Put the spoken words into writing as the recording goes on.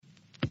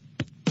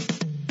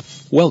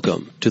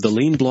Welcome to the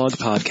Lean Blog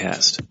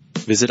Podcast.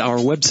 Visit our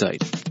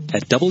website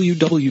at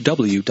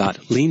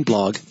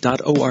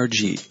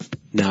www.leanblog.org.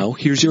 Now,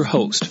 here's your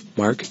host,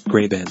 Mark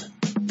Graban.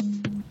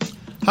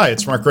 Hi,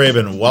 it's Mark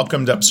Graban.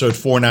 Welcome to episode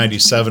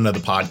 497 of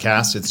the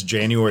podcast. It's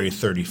January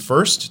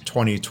 31st,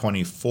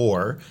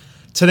 2024.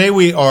 Today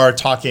we are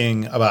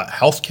talking about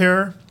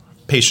healthcare,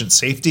 patient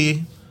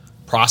safety,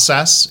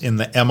 process in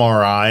the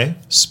MRI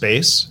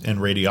space in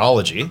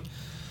radiology.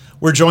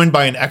 We're joined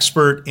by an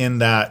expert in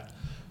that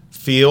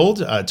field,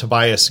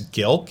 Tobias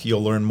Gilk.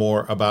 You'll learn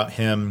more about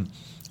him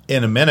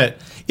in a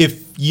minute.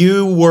 If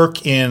you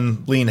work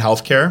in lean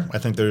healthcare, I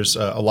think there's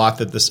a lot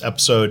that this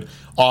episode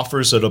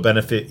offers that'll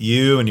benefit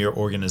you and your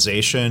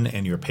organization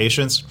and your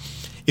patients.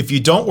 If you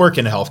don't work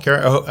in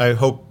healthcare, I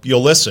hope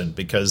you'll listen,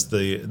 because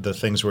the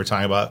things we're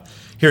talking about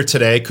here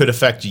today could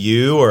affect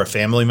you or a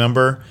family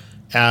member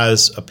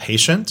as a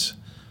patient.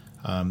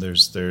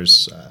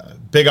 There's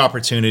big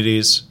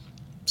opportunities,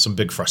 some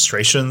big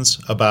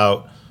frustrations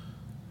about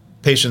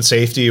patient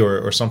safety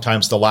or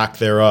sometimes the lack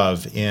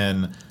thereof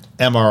in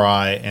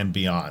MRI and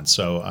beyond.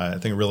 So I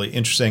think a really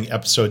interesting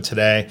episode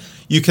today.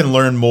 You can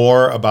learn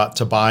more about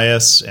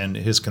Tobias and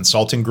his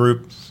consulting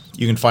group.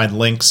 You can find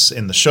links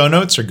in the show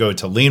notes or go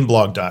to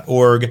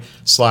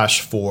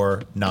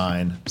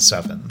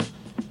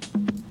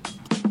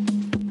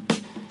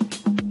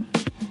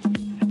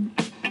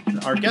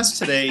leanblog.org/497. Our guest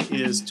today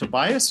is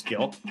Tobias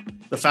Gilk,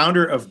 the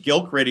founder of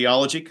Gilk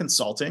Radiology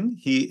Consulting.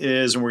 He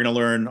is, and we're going to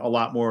learn a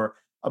lot more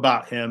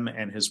about him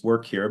and his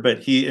work here, but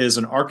he is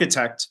an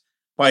architect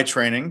by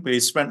training, but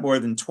he spent more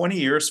than 20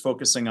 years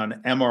focusing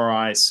on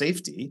MRI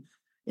safety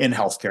in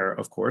healthcare,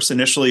 of course,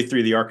 initially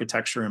through the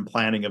architecture and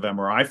planning of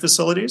MRI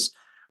facilities,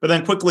 but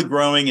then quickly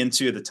growing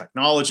into the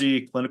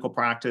technology, clinical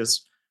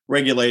practice,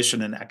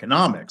 regulation, and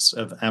economics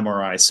of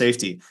MRI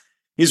safety.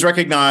 He's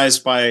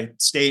recognized by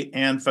state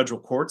and federal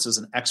courts as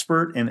an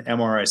expert in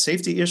MRI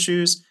safety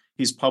issues.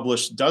 He's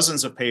published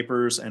dozens of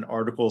papers and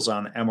articles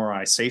on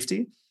MRI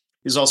safety.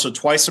 He's also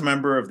twice a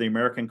member of the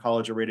American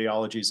College of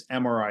Radiology's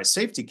MRI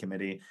Safety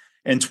Committee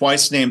and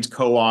twice named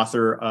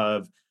co-author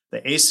of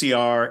the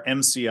ACR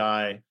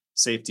MCI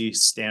Safety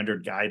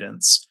Standard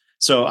Guidance.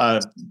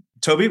 So,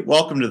 Toby,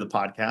 welcome to the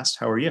podcast.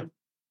 How are you?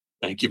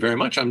 Thank you very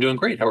much. I'm doing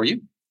great. How are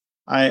you?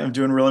 I am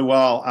doing really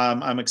well.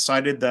 I'm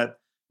excited that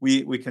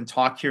we can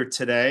talk here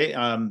today.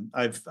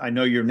 I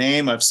know your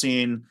name. I've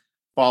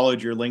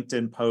followed your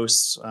LinkedIn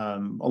posts a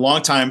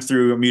long time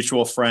through a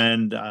mutual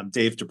friend,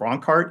 Dave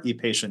DeBronkart,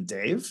 ePatient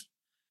Dave.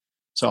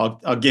 So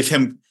I'll give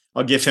him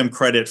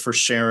credit for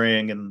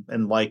sharing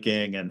and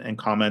liking and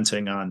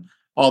commenting on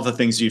all the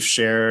things you've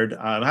shared.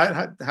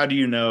 How do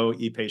you know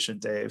ePatient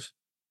Dave?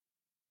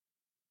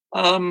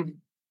 Well,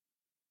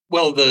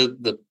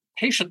 the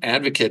patient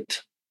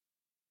advocate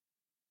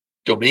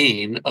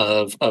domain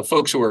of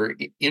folks who are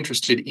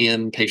interested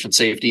in patient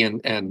safety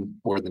and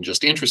more than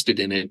just interested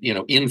in it,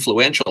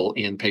 influential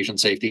in patient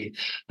safety,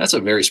 that's a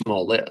very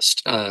small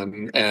list.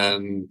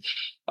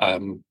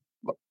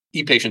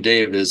 ePatient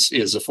Dave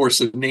is a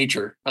force of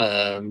nature.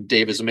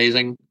 Dave is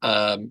amazing.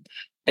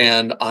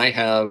 And I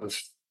have,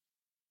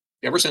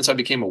 ever since I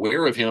became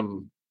aware of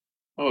him,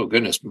 oh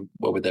goodness,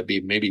 what would that be?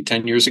 Maybe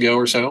 10 years ago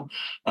or so.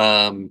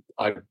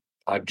 I've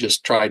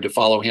just tried to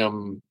follow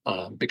him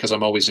because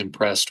I'm always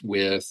impressed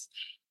with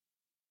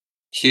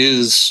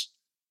his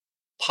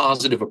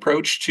positive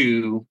approach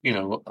to,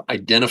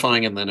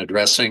 identifying and then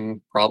addressing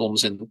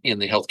problems in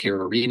the healthcare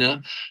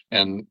arena.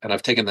 And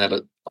I've taken that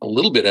a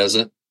little bit as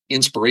an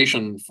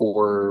inspiration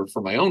for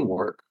my own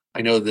work.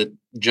 I know that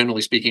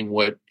generally speaking,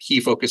 what he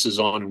focuses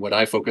on and what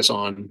I focus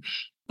on,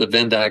 the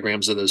Venn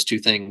diagrams of those two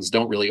things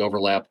don't really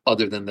overlap,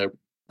 other than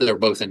they're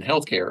both in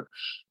healthcare.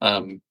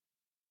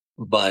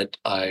 But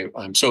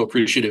I'm so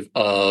appreciative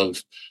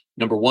of,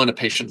 number one, a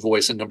patient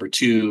voice, and number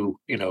two,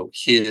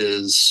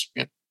 his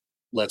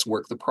let's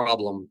work the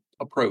problem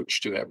approach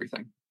to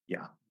everything.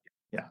 Yeah.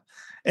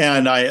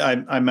 And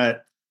I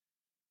met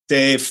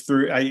Dave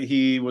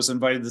he was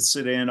invited to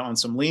sit in on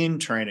some lean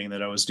training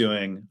that I was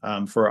doing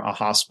for a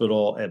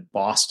hospital at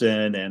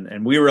Boston,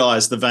 and we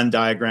realized the Venn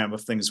diagram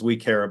of things we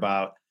care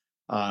about.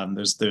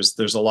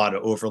 There's a lot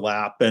of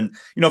overlap, and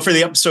for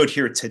the episode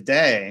here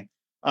today.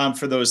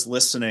 For those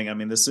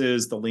listening, this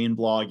is the Lean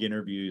Blog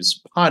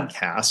Interviews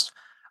podcast.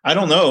 I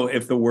don't know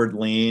if the word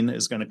lean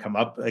is going to come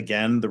up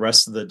again the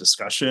rest of the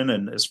discussion.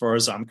 And as far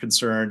as I'm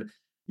concerned,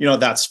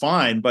 that's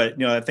fine. But,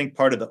 I think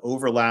part of the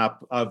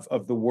overlap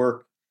of the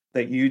work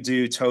that you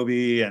do,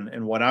 Toby,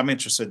 and what I'm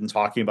interested in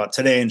talking about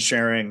today and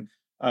sharing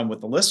with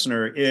the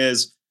listener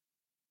is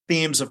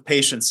themes of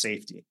patient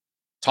safety,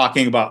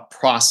 talking about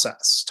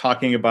process,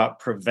 talking about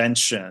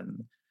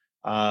prevention.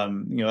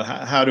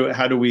 How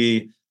do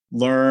we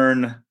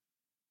learn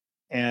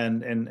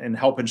and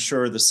help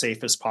ensure the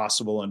safest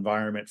possible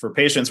environment for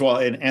patients,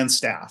 and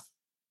staff.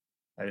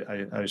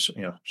 I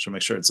should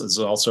make sure it's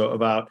also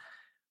about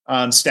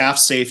staff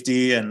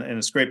safety, and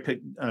it's a great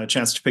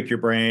chance to pick your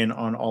brain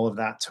on all of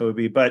that,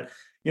 Toby. But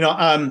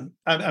I'm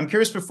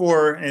curious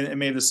before, and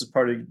maybe this is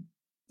part of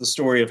the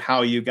story of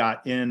how you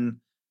got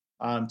in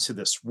to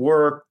this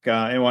work.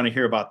 I want to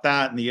hear about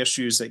that and the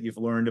issues that you've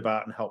learned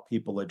about and help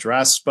people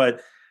address.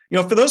 But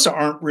for those that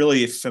aren't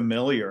really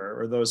familiar,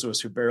 or those of us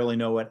who barely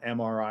know what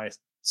MRI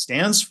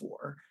stands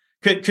for,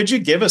 could you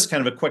give us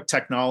kind of a quick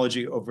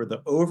technology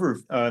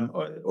overview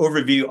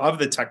of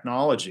the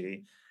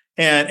technology,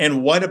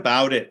 and what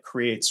about it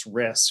creates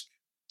risk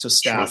to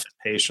staff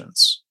and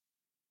patients?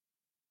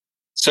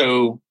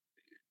 So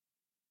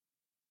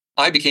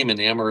I became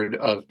enamored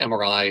of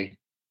MRI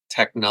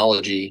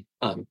technology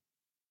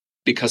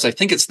because I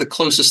think it's the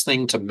closest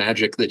thing to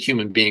magic that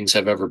human beings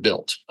have ever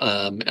built.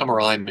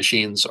 MRI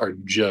machines are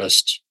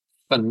just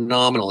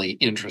phenomenally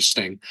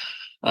interesting.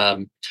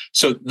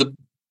 So the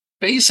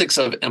basics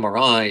of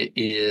MRI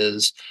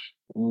is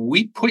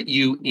we put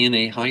you in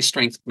a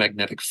high-strength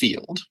magnetic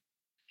field,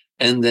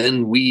 and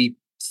then we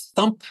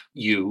thump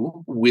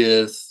you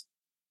with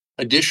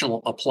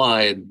additional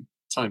applied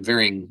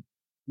time-varying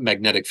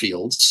magnetic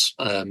fields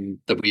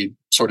that we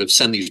sort of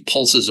send these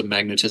pulses of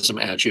magnetism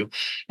at you.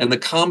 And the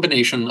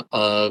combination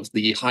of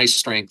the high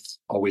strength,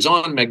 always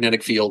on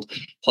magnetic field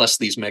plus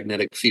these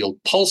magnetic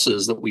field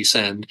pulses that we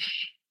send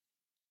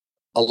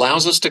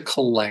allows us to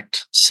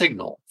collect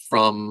signal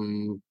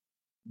from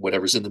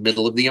whatever's in the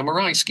middle of the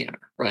MRI scanner,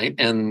 right?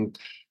 And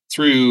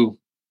through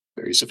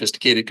very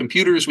sophisticated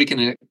computers, we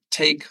can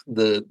take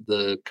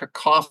the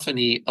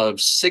cacophony of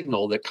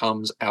signal that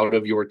comes out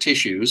of your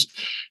tissues,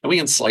 and we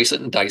can slice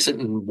it and dice it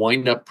and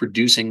wind up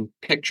producing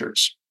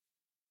pictures.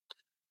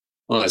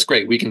 Well, that's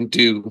great. We can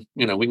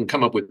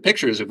come up with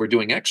pictures if we're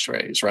doing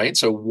x-rays, right?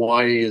 So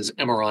why is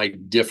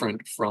MRI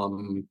different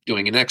from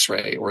doing an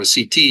x-ray or a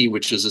CT,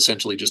 which is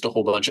essentially just a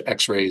whole bunch of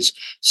x-rays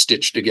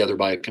stitched together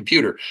by a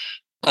computer?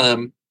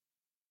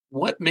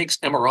 What makes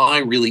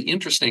MRI really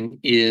interesting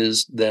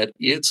is that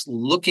it's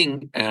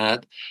looking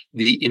at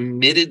the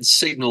emitted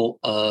signal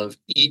of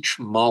each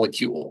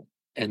molecule,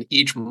 and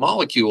each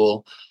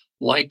molecule,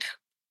 like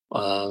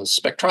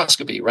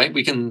spectroscopy, right?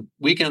 We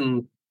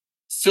can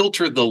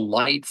filter the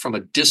light from a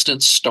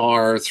distant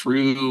star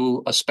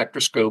through a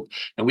spectroscope,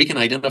 and we can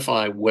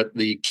identify what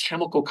the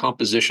chemical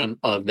composition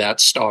of that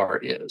star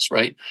is,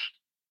 right?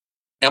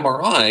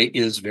 MRI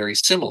is very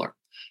similar,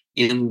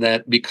 in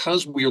that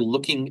because we're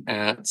looking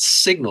at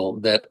signal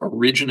that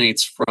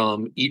originates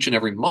from each and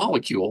every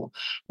molecule,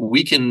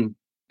 we can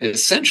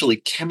essentially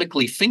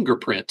chemically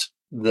fingerprint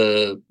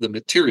the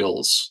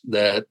materials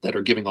that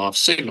are giving off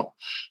signal,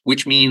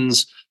 which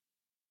means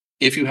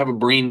if you have a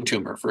brain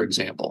tumor, for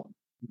example,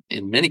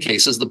 in many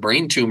cases, the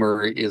brain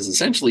tumor is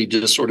essentially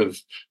just sort of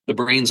the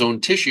brain's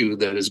own tissue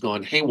that has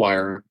gone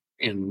haywire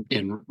in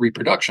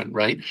reproduction,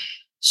 right?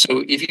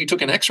 So if you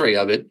took an X-ray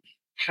of it,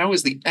 how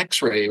is the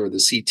X-ray or the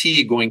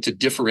CT going to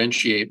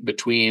differentiate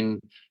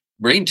between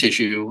brain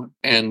tissue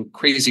and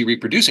crazy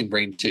reproducing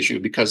brain tissue?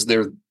 Because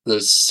they're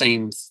the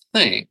same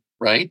thing,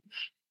 right?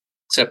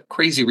 Except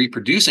crazy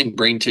reproducing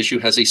brain tissue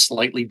has a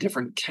slightly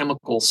different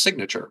chemical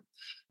signature.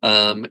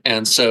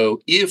 And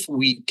so if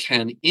we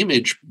can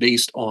image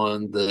based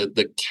on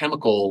the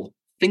chemical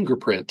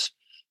fingerprint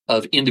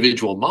of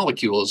individual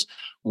molecules,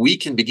 we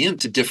can begin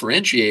to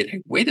differentiate,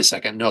 hey, wait a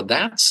second, no,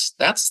 that's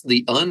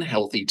the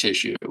unhealthy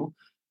tissue.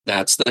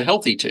 That's the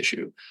healthy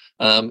tissue.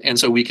 And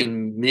so we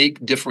can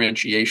make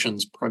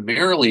differentiations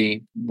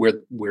primarily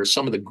where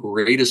some of the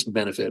greatest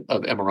benefit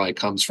of MRI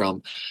comes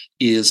from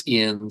is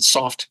in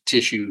soft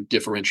tissue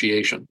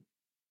differentiation.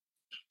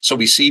 So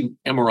we see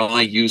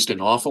MRI used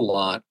an awful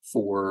lot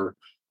for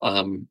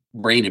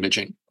brain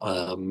imaging,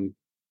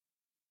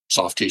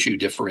 soft tissue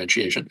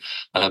differentiation,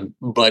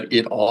 but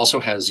it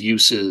also has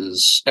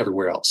uses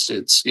everywhere else.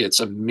 It's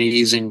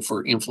amazing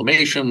for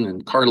inflammation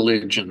and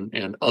cartilage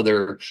and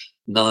other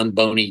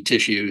non-bony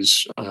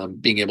tissues,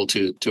 being able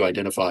to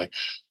identify.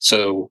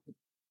 So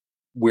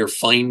we're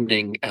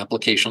finding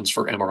applications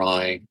for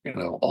MRI,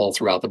 all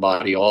throughout the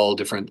body, all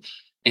different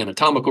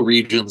anatomical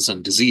regions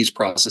and disease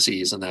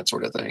processes and that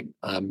sort of thing.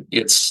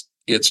 It's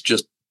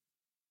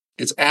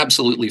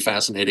absolutely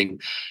fascinating.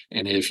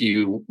 And if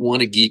you want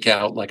to geek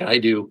out like I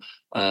do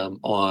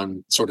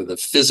on sort of the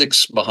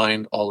physics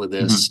behind all of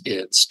this,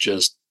 it's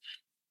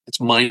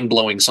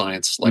mind-blowing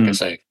science. Like I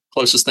say,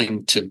 closest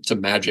thing to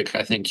magic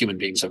I think human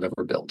beings have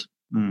ever built.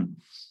 And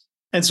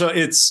so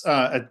it's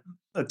a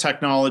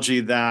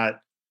technology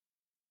that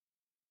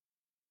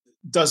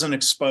doesn't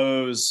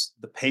expose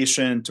the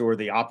patient or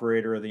the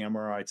operator of the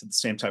MRI to the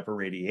same type of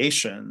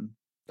radiation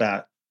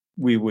that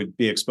we would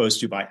be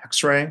exposed to by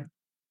X-ray.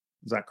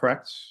 Is that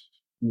correct?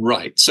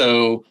 Right.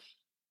 So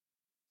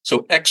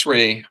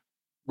X-ray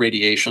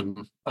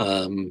radiation,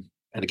 and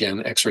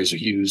again, X-rays are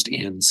used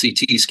in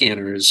CT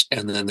scanners,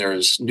 and then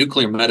there's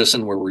nuclear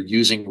medicine where we're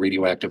using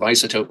radioactive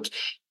isotopes.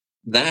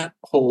 That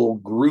whole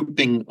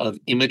grouping of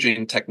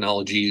imaging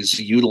technologies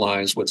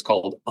utilize what's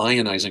called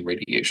ionizing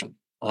radiation.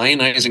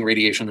 Ionizing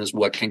radiation is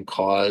what can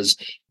cause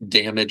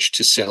damage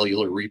to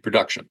cellular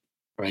reproduction,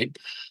 right?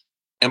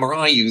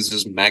 MRI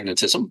uses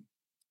magnetism.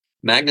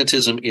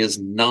 Magnetism is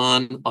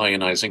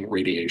non-ionizing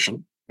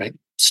radiation, right?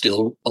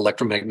 Still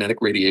electromagnetic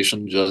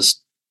radiation,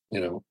 just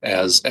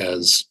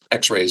as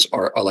X-rays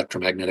are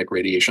electromagnetic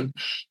radiation.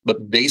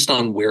 But based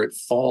on where it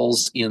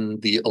falls in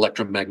the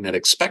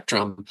electromagnetic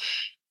spectrum,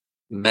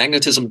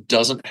 magnetism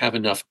doesn't have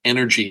enough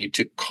energy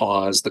to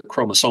cause the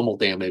chromosomal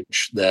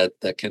damage that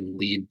can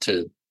lead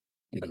to,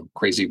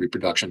 crazy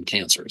reproduction,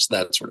 cancers,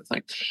 that sort of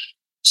thing.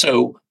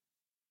 So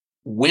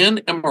when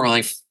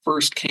MRI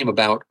first came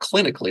about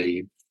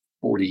clinically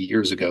 40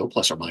 years ago,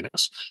 plus or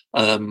minus,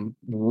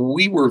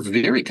 we were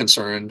very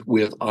concerned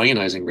with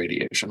ionizing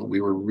radiation.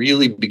 We were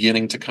really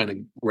beginning to kind of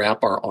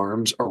wrap our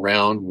arms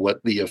around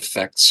what the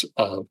effects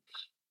of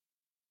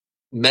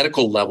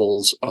medical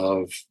levels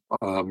of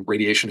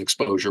radiation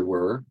exposure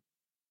were.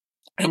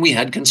 And we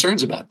had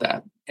concerns about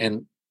that.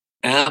 And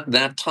at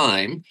that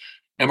time,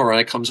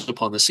 MRI comes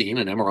upon the scene,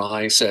 and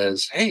MRI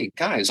says, hey,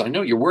 guys, I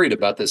know you're worried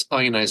about this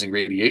ionizing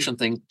radiation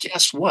thing.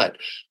 Guess what?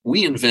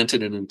 We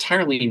invented an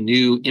entirely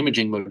new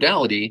imaging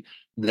modality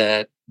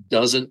that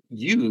doesn't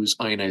use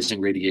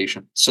ionizing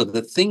radiation. So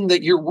the thing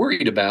that you're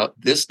worried about,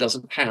 this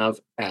doesn't have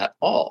at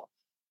all.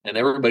 And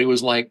everybody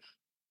was like,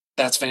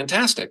 that's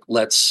fantastic.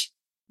 Let's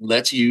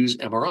use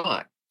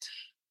MRI.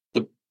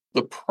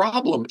 The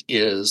problem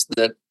is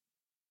that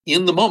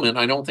in the moment,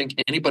 I don't think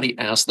anybody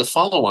asked the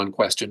follow-on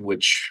question,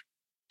 which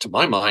to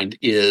my mind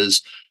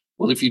is,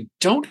 well, if you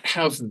don't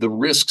have the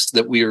risks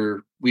that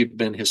we've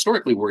been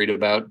historically worried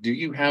about, do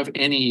you have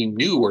any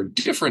new or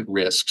different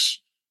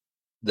risks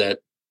that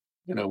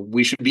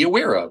we should be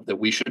aware of, that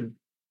we should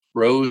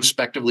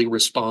prospectively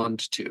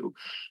respond to?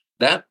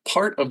 That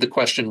part of the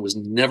question was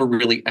never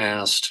really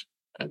asked,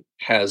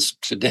 has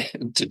to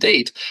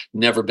date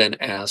never been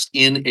asked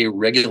in a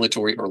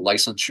regulatory or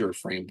licensure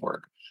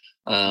framework.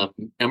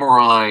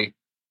 MRI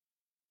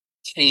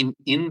came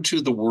into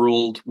the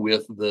world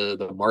with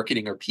the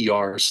marketing or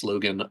PR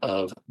slogan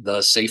of the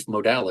safe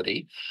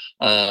modality,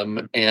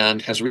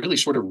 and has really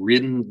sort of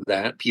ridden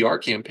that PR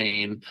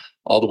campaign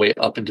all the way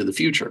up into the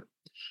future.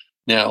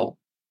 Now,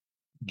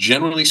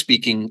 generally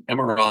speaking,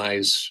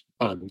 MRIs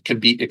can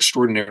be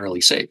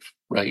extraordinarily safe,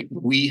 right?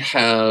 We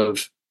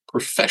have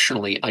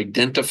professionally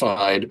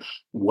identified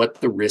what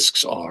the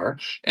risks are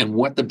and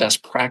what the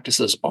best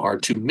practices are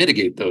to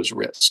mitigate those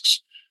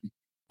risks.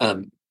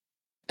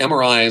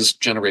 MRIs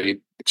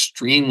generate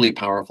extremely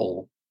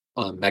powerful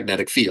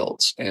magnetic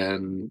fields,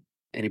 and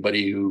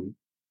anybody who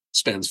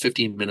spends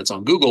 15 minutes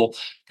on Google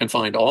can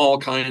find all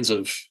kinds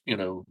of,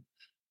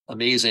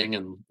 amazing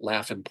and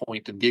laugh and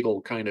point and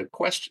giggle kind of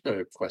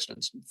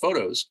questions,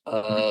 photos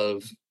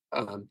of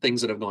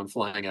things that have gone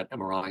flying at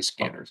MRI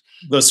scanners.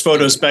 Those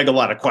photos beg a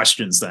lot of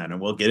questions then, and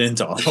we'll get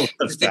into all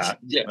of that.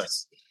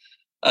 Yes.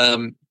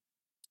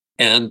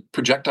 And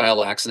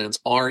projectile accidents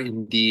are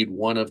indeed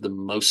one of the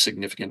most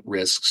significant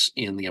risks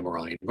in the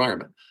MRI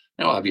environment.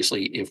 Now,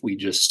 obviously, if we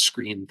just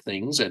screen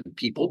things and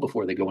people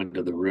before they go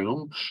into the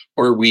room,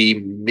 or we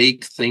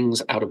make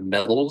things out of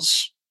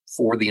metals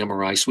for the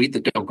MRI suite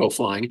that don't go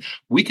flying,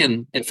 we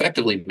can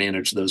effectively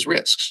manage those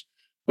risks.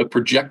 But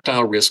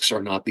projectile risks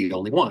are not the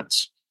only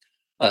ones.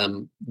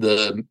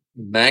 The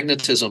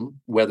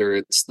magnetism, whether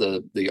it's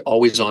the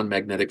always-on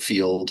magnetic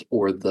field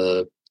or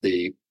the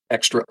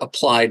extra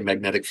applied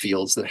magnetic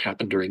fields that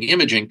happen during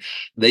imaging,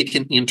 they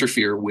can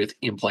interfere with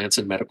implants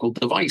and medical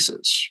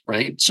devices,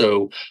 right?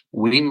 So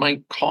we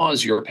might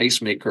cause your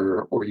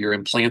pacemaker or your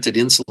implanted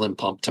insulin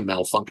pump to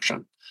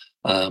malfunction.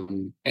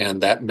 And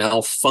that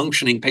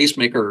malfunctioning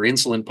pacemaker or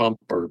insulin pump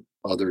or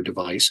other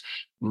device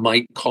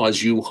might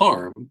cause you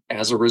harm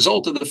as a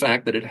result of the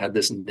fact that it had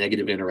this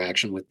negative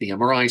interaction with the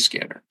MRI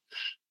scanner.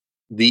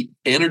 The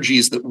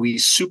energies that we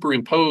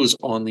superimpose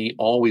on the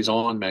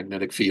always-on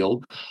magnetic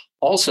field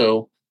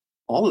also,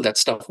 all of that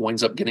stuff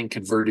winds up getting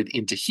converted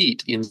into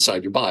heat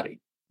inside your body.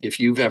 If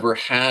you've ever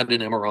had an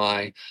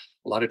MRI,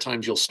 a lot of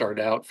times you'll start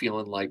out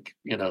feeling like,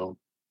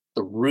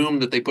 the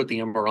room that they put the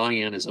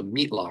MRI in is a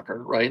meat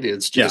locker, right?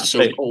 It's just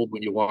cold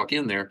when you walk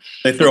in there.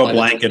 They throw a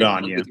blanket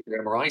on you. With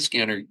your MRI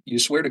scanner, you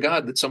swear to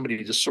God that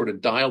somebody just sort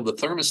of dialed the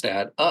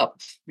thermostat up,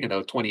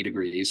 20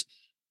 degrees.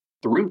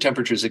 The room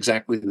temperature is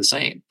exactly the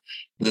same.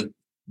 The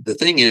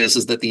thing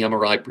is that the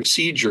MRI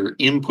procedure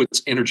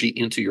inputs energy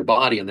into your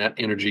body, and that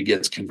energy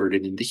gets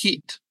converted into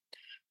heat.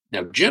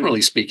 Now,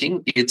 generally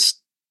speaking,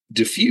 it's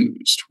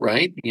diffused,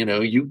 right?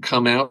 You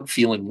come out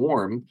feeling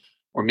warm,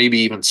 or maybe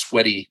even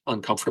sweaty,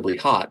 uncomfortably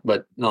hot,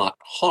 but not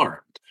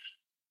harmed.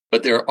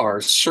 But there are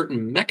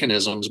certain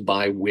mechanisms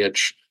by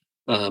which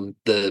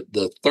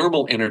the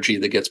thermal energy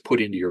that gets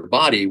put into your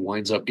body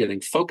winds up getting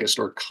focused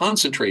or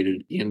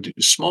concentrated into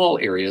small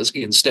areas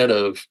instead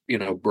of,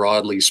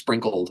 broadly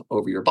sprinkled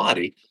over your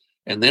body.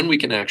 And then we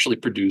can actually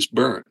produce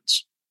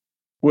burns.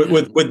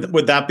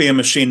 Would that be a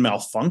machine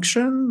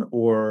malfunction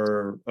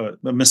or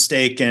a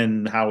mistake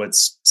in how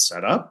it's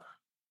set up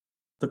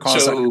to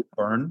cause a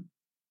burn?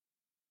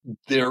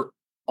 There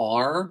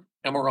are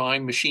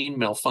MRI machine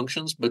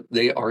malfunctions, but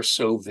they are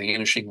so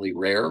vanishingly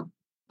rare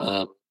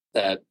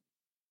that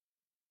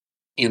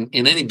in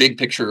any big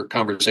picture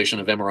conversation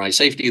of MRI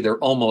safety, they're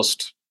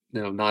almost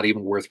not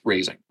even worth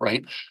raising,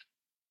 right?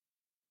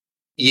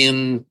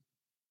 In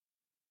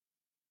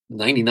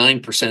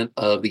 99%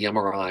 of the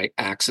MRI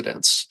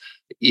accidents,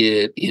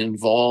 It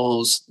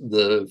involves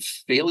the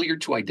failure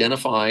to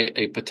identify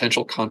a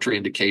potential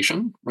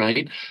contraindication,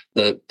 right?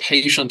 The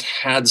patient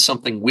had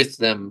something with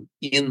them,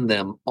 in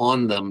them,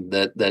 on them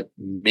that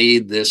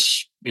made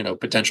this,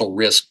 potential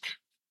risk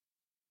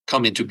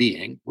come into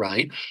being,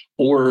 right?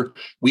 Or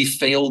we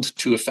failed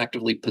to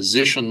effectively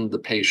position the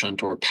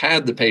patient or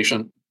pad the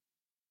patient,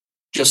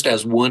 just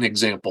as one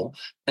example.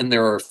 And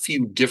there are a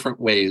few different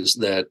ways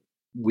that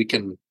we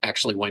can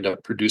actually wind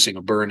up producing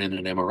a burn in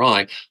an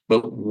MRI.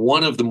 But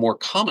one of the more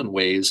common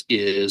ways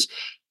is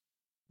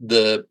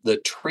the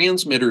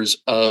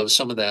transmitters of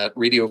some of that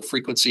radio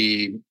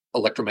frequency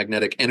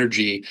electromagnetic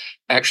energy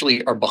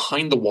actually are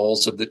behind the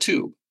walls of the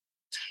tube.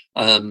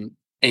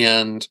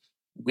 And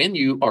when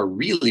you are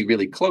really,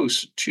 really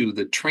close to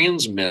the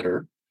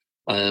transmitter,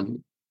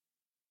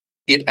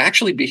 it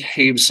actually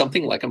behaves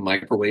something like a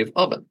microwave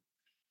oven.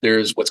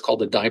 There's what's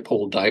called a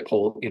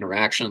dipole-dipole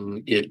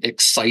interaction. It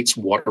excites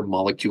water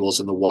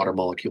molecules, and the water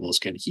molecules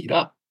can heat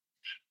up.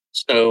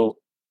 So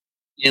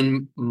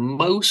in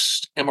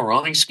most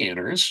MRI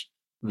scanners,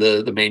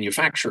 the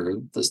manufacturer,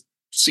 the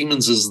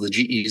Siemenses, the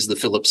GEs, the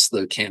Philips,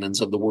 the Canons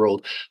of the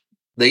world,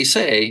 they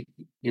say,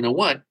 you know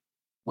what?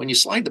 When you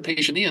slide the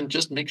patient in,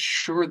 just make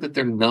sure that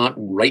they're not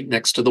right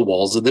next to the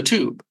walls of the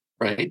tube,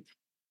 right?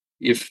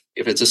 If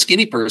it's a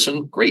skinny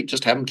person, great,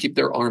 just have them keep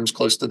their arms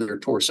close to their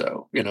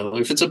torso.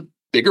 If it's a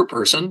bigger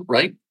person,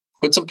 right,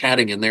 put some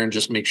padding in there and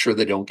just make sure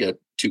they don't get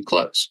too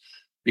close.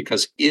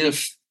 Because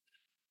if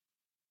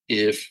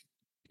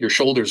your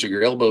shoulders or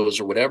your elbows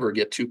or whatever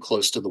get too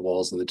close to the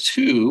walls of the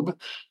tube,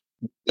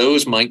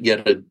 those might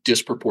get a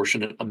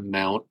disproportionate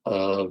amount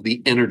of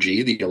the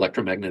energy, the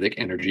electromagnetic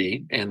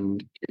energy,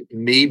 and it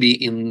may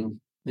be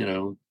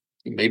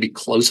it may be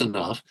close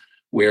enough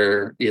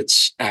where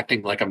it's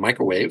acting like a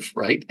microwave,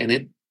 right? And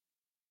it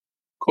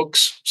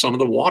cooks some of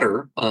the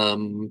water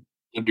under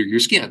your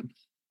skin.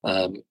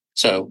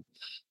 So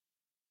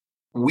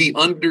we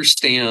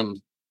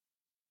understand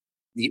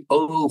the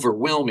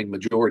overwhelming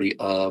majority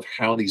of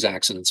how these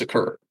accidents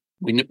occur.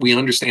 We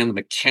understand the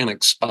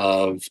mechanics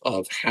of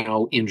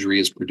how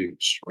injury is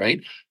produced,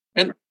 right?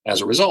 And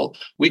as a result,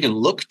 we can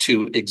look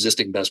to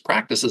existing best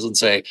practices and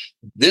say,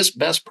 this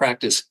best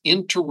practice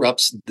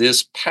interrupts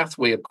this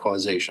pathway of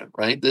causation,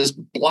 right? This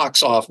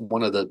blocks off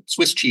one of the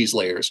Swiss cheese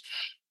layers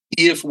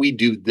if we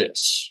do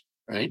this,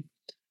 right?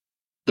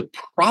 The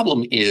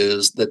problem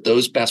is that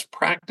those best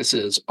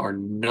practices are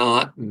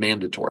not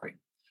mandatory.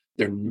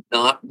 They're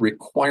not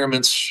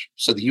requirements.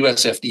 So the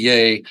US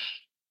FDA,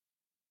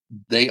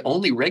 they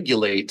only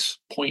regulate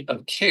point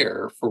of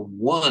care for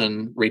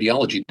one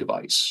radiology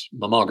device,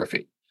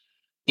 mammography.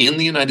 In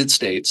the United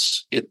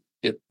States, it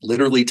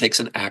literally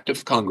takes an act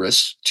of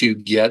Congress to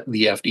get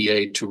the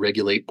FDA to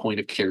regulate point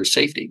of care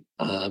safety.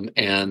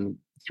 And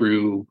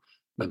through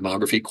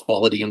Mammography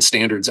Quality and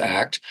Standards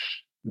Act,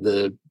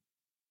 the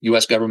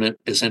US government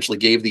essentially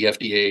gave the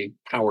FDA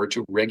power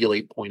to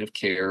regulate point of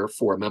care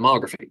for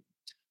mammography.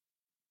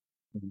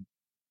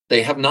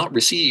 They have not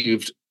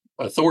received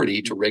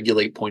authority to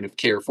regulate point of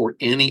care for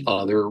any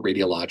other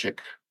radiologic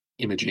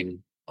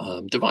imaging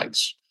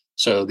device.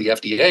 So the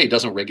FDA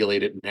doesn't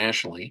regulate it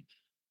nationally.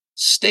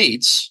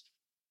 States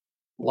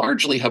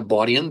largely have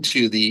bought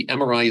into the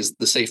MRI is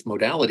the safe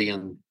modality,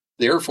 and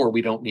therefore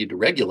we don't need to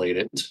regulate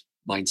it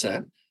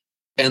mindset.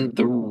 And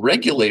the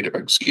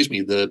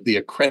the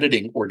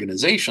accrediting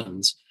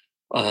organizations,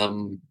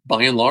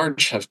 by and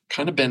large, have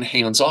kind of been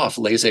hands-off,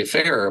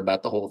 laissez-faire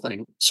about the whole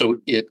thing. So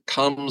it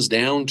comes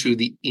down to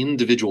the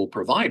individual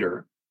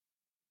provider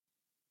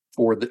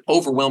for the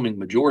overwhelming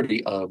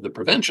majority of the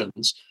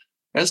preventions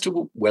as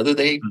to whether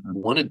they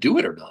want to do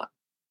it or not.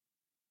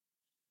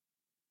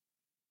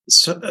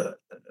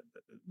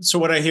 So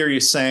what I hear you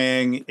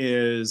saying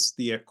is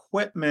the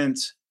equipment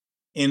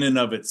in and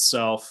of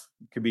itself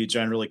could be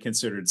generally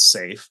considered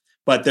safe,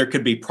 but there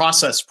could be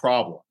process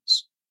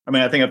problems. I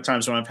mean, I think of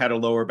times when I've had a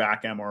lower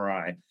back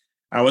MRI,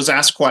 I was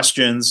asked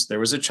questions.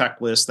 There was a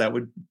checklist that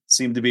would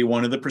seem to be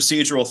one of the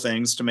procedural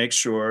things to make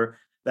sure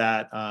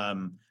that I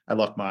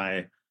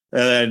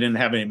didn't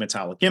have any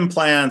metallic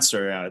implants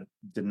or I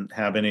didn't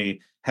have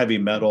any heavy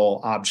metal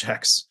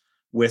objects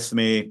with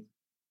me.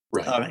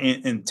 Right.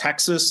 In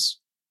Texas,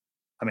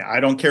 I mean, I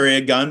don't carry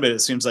a gun, but it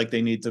seems like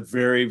they need to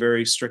very,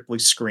 very strictly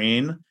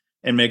screen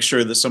and make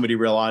sure that somebody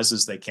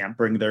realizes they can't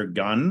bring their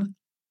gun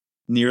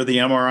near the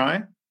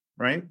MRI,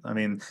 right? I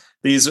mean,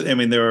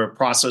 there are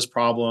process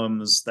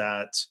problems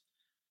that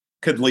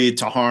could lead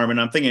to harm.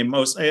 And I'm thinking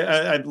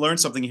I've learned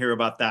something here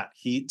about that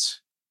heat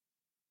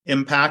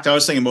impact. I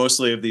was thinking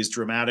mostly of these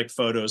dramatic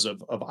photos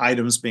of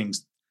items being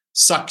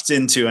sucked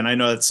into, and I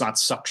know it's not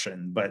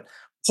suction, but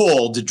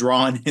pulled,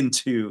 drawn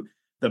into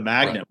the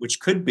magnet, right, which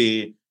could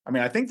be, I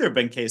mean, I think there have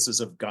been cases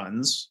of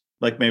guns,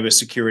 like maybe a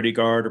security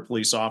guard or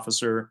police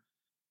officer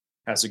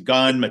has a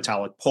gun,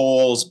 metallic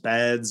poles,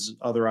 beds,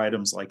 other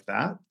items like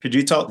that. Could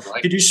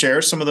you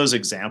share some of those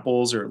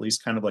examples, or at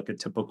least kind of like a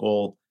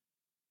typical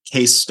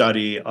case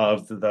study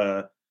of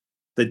the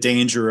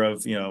danger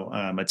of,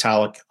 a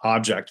metallic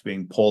object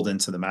being pulled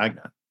into the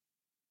magnet?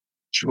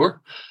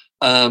 Sure.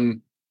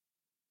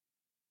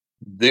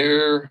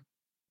 There,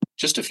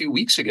 just a few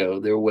weeks ago,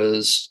 there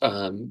was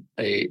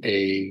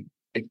a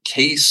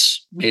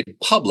case made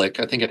public.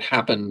 I think it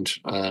happened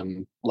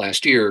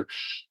last year,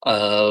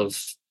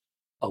 of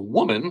a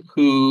woman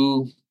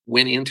who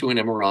went into an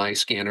MRI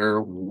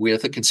scanner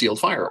with a concealed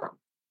firearm.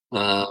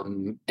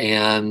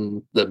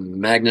 And the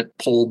magnet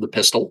pulled the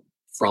pistol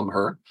from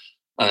her.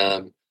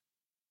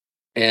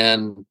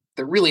 And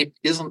there really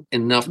isn't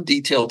enough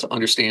detail to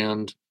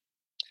understand.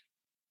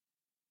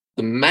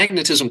 The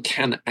magnetism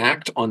can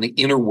act on the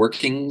inner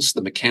workings,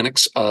 the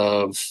mechanics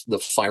of the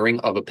firing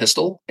of a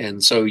pistol.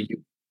 And so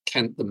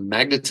the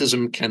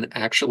magnetism can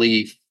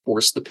actually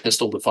force the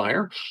pistol to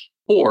fire,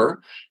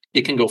 or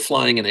it can go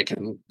flying and it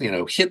can,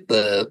 hit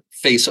the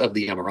face of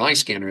the MRI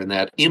scanner, and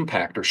that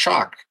impact or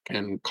shock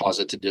can cause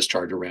it to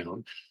discharge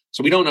around.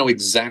 So we don't know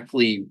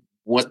exactly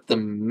what the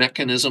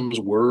mechanisms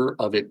were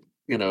of it,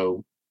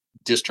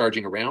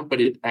 discharging around,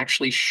 but it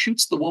actually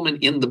shoots the woman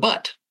in the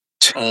butt,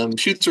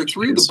 shoots her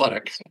through the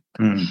buttock,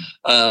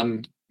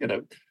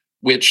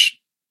 which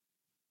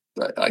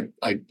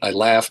I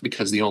laugh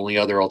because the only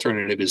other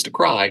alternative is to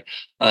cry,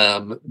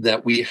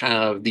 that we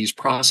have these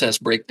process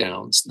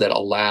breakdowns that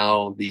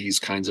allow these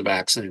kinds of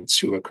accidents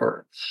to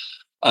occur.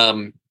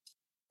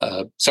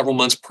 Several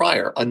months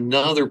prior,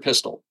 another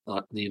pistol,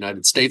 not in the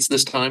United States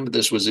this time, but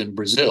this was in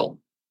Brazil.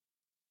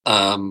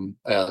 A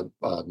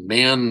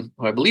man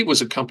who I believe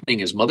was accompanying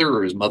his mother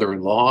or his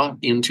mother-in-law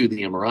into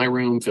the MRI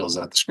room, fills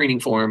out the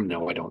screening form.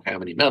 No, I don't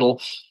have any metal.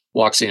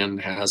 Walks in,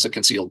 has a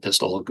concealed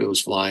pistol,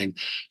 goes flying,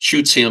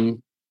 shoots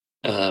him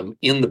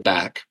in the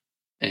back,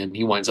 and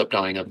he winds up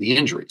dying of the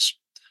injuries.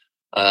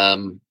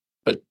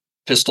 But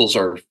pistols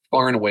are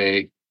far and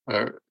away,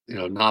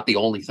 not the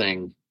only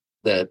thing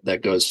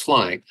that goes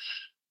flying.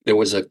 There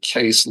was a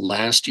case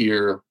last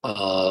year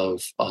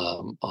of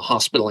a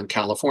hospital in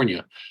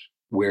California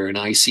where an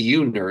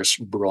ICU nurse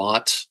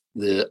brought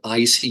the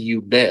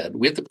ICU bed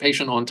with the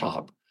patient on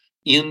top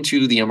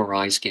into the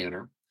MRI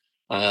scanner.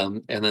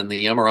 And then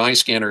the MRI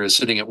scanner is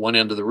sitting at one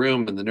end of the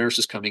room, and the nurse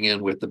is coming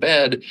in with the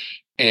bed.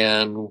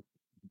 And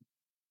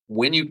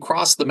when you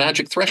cross the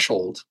magic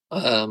threshold,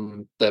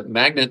 the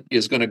magnet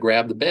is going to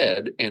grab the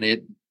bed, and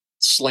it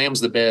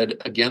slams the bed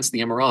against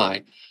the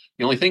MRI.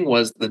 The only thing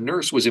was the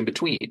nurse was in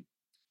between.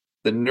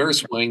 The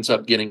nurse winds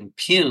up getting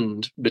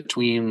pinned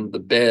between the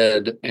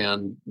bed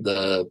and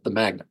the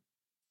magnet.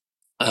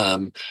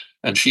 And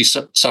she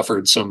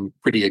suffered some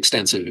pretty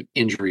extensive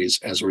injuries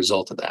as a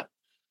result of that.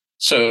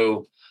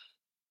 So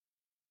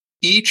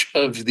each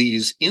of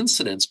these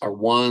incidents are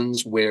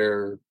ones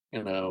where,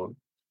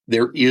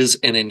 there is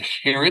an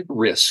inherent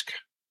risk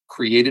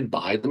created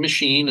by the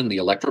machine and the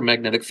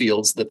electromagnetic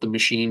fields that the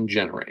machine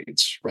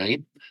generates,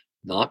 right?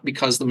 Not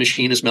because the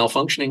machine is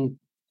malfunctioning,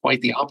 quite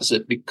the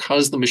opposite,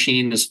 because the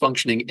machine is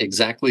functioning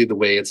exactly the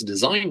way it's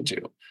designed to,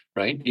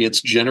 right?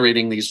 It's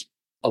generating these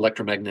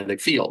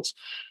electromagnetic fields.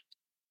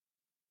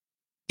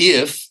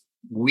 If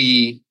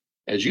we,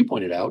 as you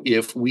pointed out,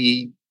 if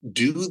we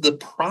do the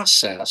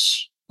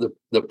process,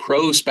 the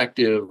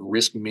prospective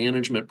risk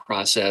management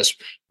process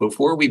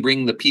before we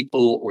bring the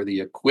people or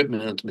the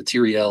equipment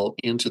material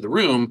into the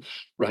room,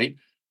 right?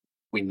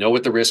 We know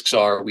what the risks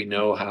are. We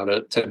know how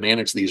to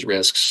manage these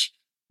risks.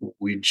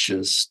 We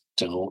just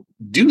don't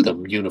do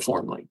them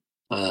uniformly.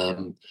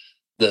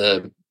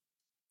 The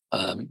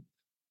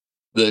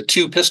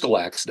two pistol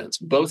accidents,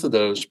 both of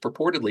those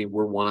purportedly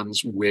were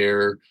ones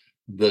where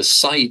the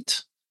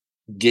site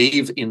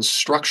gave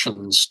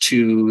instructions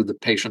to the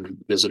patient or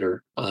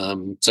visitor,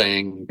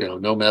 saying,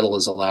 no metal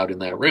is allowed in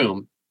that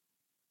room,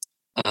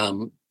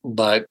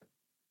 but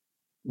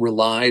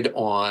relied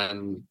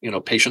on,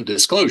 patient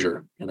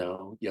disclosure.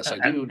 Yes,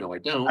 I do. No, I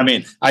don't. I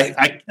mean,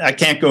 I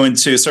can't go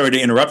into, sorry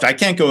to interrupt, I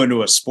can't go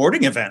into a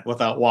sporting event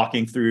without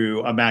walking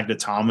through a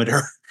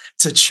magnetometer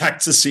to check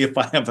to see if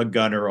I have a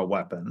gun or a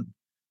weapon.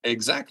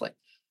 Exactly.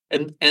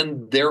 And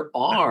there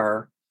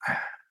are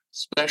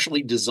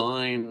specially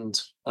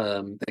designed,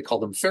 they call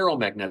them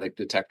ferromagnetic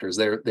detectors.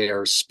 They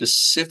are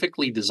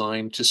specifically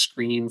designed to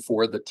screen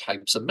for the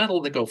types of metal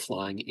that go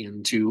flying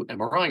into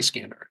MRI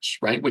scanners,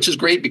 right? Which is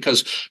great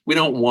because we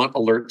don't want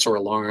alerts or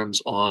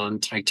alarms on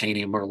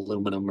titanium or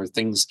aluminum or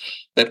things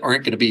that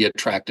aren't going to be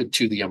attracted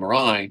to the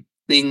MRI,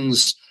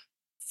 things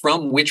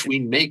from which we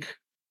make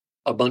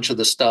a bunch of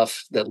the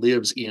stuff that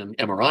lives in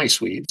MRI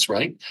suites,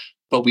 right?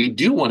 But we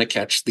do want to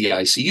catch the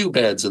ICU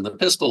beds and the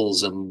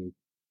pistols and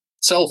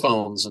cell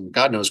phones and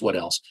God knows what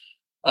else.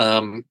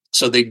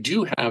 So they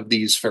do have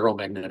these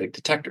ferromagnetic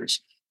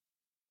detectors.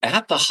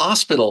 At the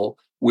hospital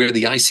where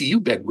the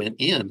ICU bed went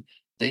in,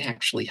 they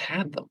actually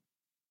had them.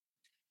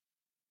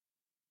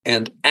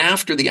 And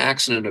after the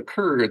accident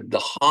occurred,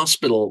 the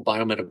hospital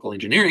biomedical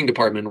engineering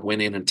department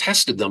went in and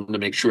tested them to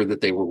make sure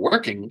that they were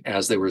working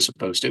as they were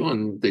supposed to.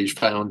 And they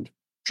found,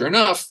 sure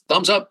enough,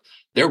 thumbs up,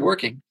 they're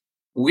working,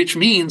 which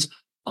means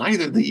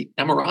either the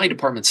MRI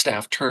department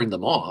staff turned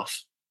them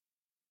off,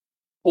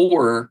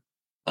 or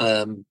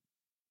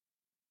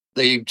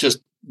they just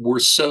were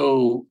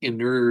so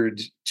inured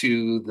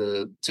to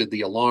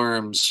the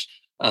alarms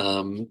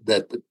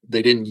that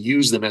they didn't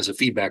use them as a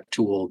feedback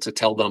tool to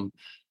tell them,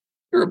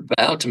 you're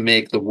about to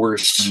make the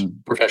worst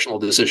professional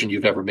decision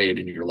you've ever made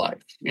in your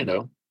life,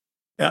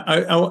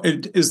 Yeah,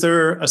 is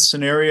there a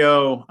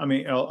scenario? I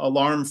mean,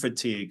 alarm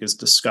fatigue is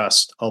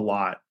discussed a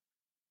lot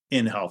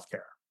in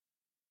healthcare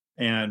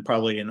and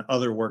probably in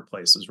other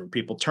workplaces where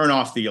people turn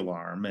off the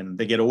alarm and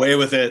they get away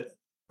with it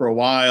for a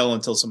while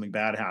until something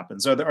bad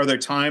happens. Are there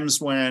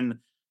times when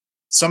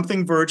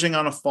something verging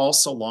on a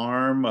false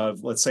alarm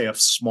of, let's say, a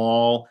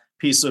small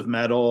piece of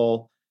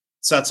metal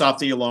sets off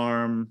the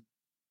alarm,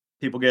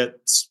 people get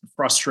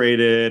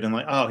frustrated and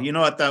like, oh, you know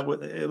what, that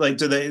would, like,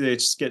 do they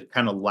just get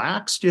kind of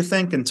lax, do you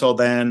think, until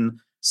then,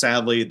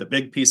 sadly, the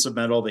big piece of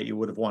metal that you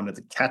would have wanted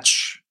to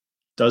catch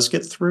does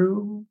get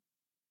through?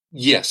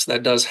 Yes,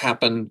 that does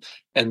happen.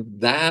 And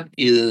that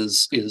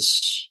is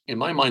in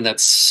my mind,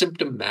 that's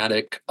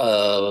symptomatic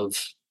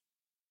of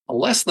a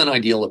less than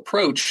ideal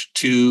approach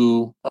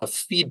to a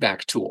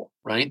feedback tool,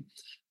 right?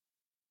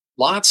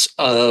 Lots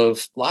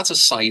of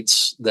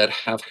sites that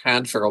have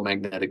had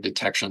ferromagnetic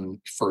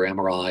detection for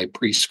MRI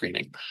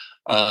pre-screening.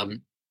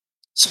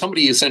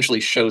 Somebody essentially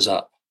shows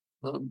up,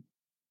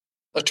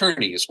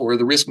 attorneys or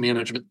the risk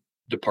management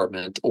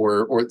department,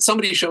 or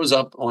somebody shows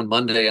up on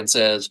Monday and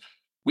says,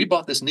 "We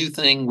bought this new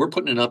thing. We're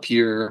putting it up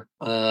here.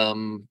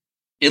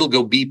 It'll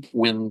go beep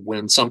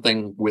when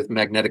something with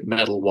magnetic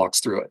metal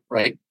walks through it,"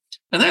 right?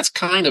 And that's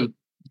kind of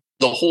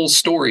the whole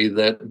story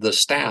that the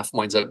staff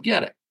winds up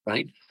getting,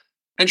 right?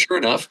 And sure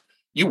enough,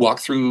 you walk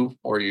through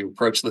or you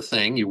approach the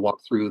thing, you walk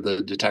through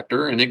the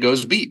detector and it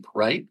goes beep,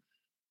 right?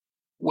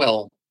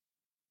 Well,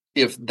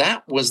 if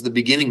that was the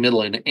beginning,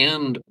 middle, and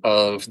end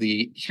of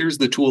the here's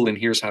the tool and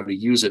here's how to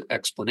use it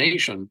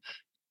explanation,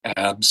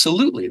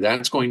 absolutely,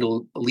 that's going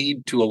to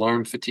lead to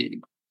alarm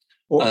fatigue.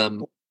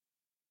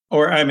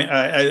 Or I mean,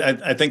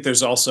 I think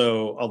there's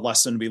also a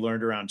lesson to be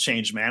learned around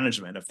change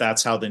management if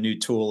that's how the new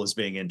tool is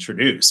being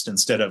introduced,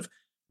 instead of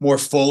more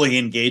fully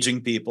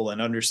engaging people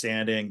and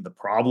understanding the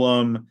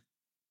problem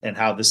and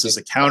how this is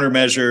a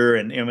countermeasure.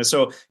 And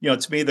so,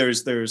 to me,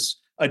 there's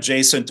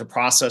adjacent to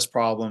process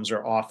problems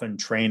are often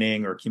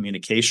training or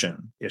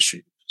communication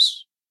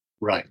issues.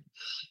 Right.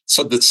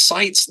 So the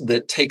sites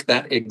that take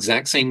that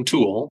exact same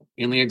tool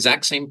in the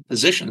exact same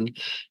position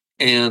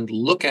and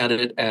look at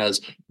it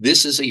as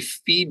this is a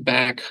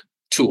feedback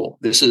tool.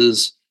 This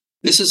is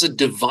a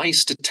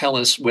device to tell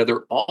us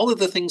whether all of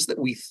the things that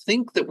we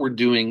think that we're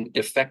doing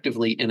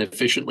effectively and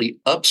efficiently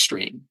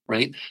upstream,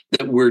 right?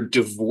 That we're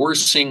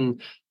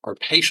divorcing our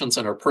patients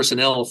and our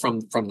personnel from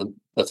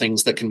the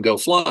things that can go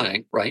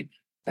flying, right?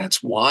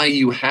 That's why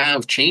you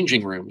have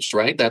changing rooms,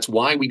 right? That's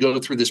why we go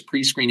through this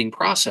pre-screening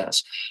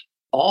process.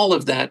 All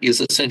of that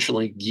is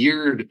essentially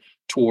geared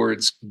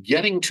towards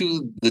getting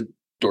to the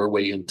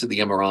doorway into the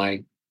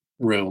MRI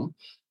room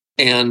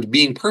and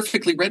being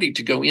perfectly ready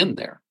to go in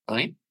there,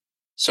 right?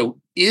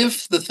 So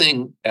if the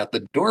thing at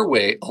the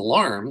doorway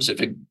alarms,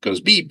 if it goes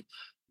beep,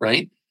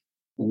 right,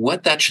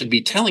 what that should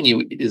be telling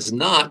you is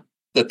not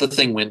that the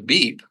thing went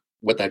beep.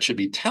 What that should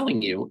be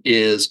telling you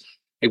is,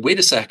 hey, wait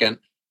a second,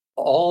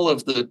 all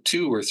of the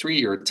 2 or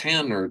 3 or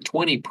 10 or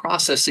 20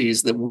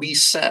 processes that we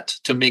set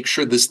to make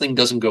sure this thing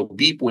doesn't go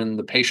beep when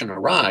the patient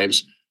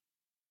arrives,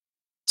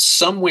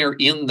 somewhere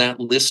in that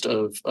list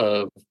of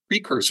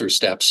precursor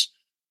steps,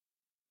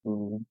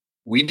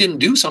 we didn't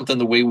do something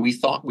the way we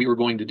thought we were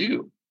going to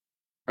do,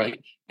 right?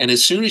 And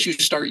as soon as you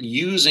start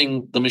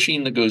using the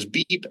machine that goes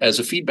beep as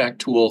a feedback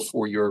tool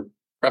for your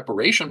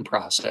preparation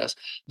process,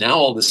 now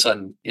all of a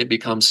sudden it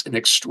becomes an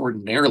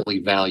extraordinarily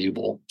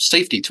valuable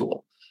safety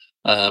tool.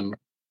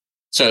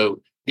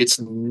 So it's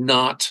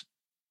not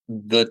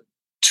the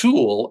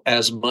tool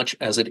as much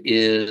as it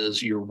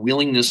is your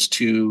willingness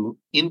to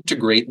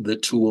integrate the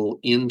tool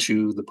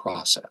into the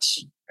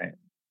process. Right.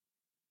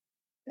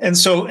 And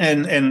so,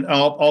 and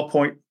I'll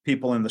point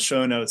people in the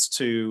show notes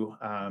to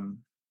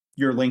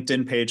your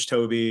LinkedIn page,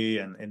 Toby,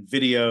 and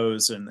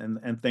videos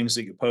and things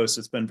that you post.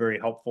 It's been very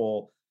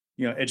helpful,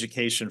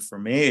 education for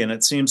me. And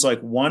it seems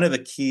like one of the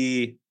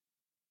key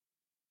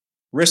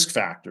risk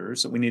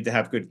factors that we need to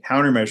have good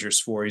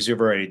countermeasures for, as you've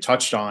already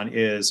touched on,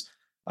 is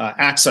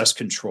access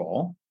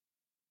control.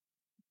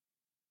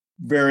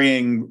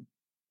 Varying,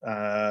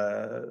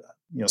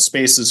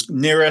 spaces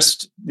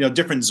nearest,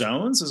 different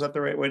zones. Is that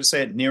the right way to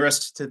say it?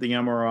 Nearest to the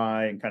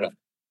MRI and kind of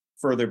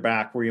further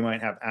back where you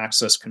might have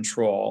access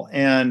control.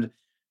 And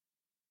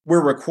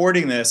we're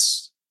recording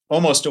this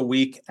almost a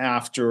week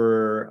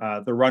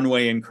after the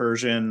runway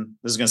incursion.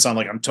 This is going to sound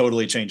like I'm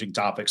totally changing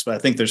topics, but I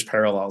think there's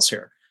parallels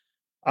here.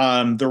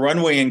 The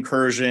runway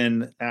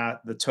incursion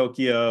at the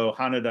Tokyo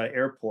Haneda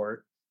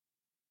airport,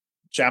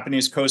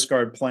 Japanese Coast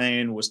Guard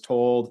plane was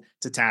told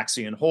to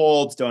taxi and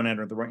hold, don't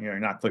enter the runway, you're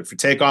not cleared for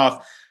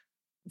takeoff.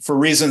 For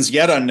reasons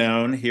yet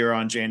unknown, here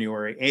on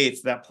January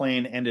 8th, that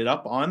plane ended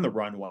up on the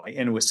runway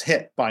and was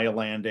hit by a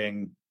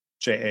landing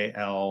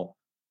JAL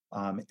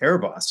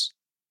Airbus.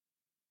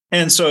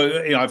 And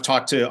so, I've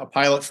talked to a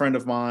pilot friend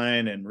of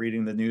mine and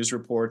reading the news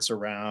reports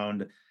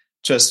around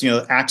just,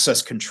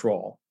 access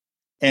control.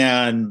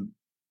 And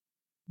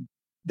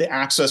the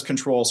access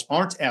controls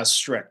aren't as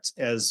strict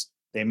as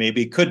They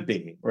maybe could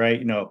be,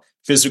 right?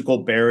 Physical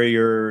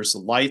barriers,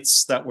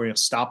 lights that were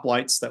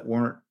stoplights that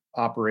weren't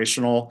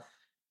operational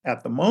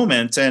at the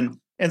moment. And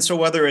so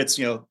whether it's,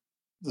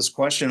 this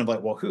question of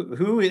like, well,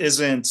 who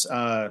isn't,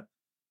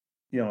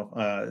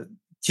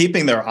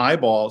 keeping their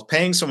eyeballs,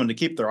 paying someone to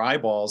keep their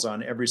eyeballs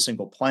on every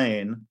single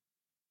plane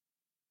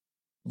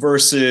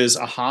versus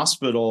a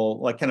hospital,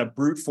 like kind of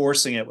brute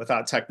forcing it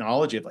without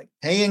technology, of like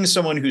paying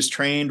someone who's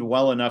trained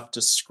well enough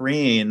to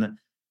screen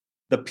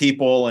the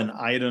people and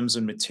items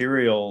and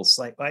materials.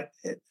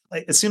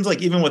 It seems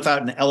like even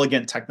without an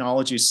elegant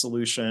technology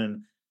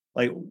solution,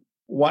 like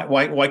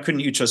why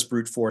couldn't you just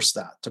brute force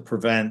that to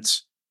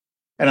prevent?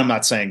 And I'm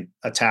not saying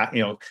attack,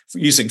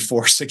 using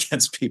force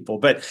against people,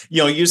 but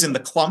using the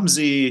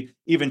clumsy,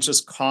 even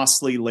just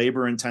costly,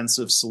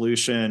 labor-intensive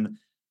solution.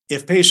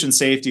 If patient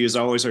safety is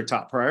always our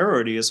top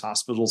priority, as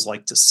hospitals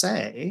like to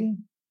say,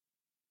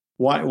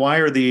 why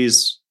are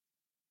these?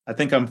 I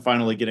think I'm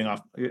finally getting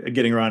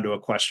around to a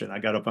question. I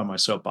got up on my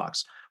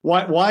soapbox.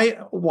 Why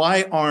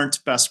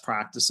aren't best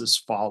practices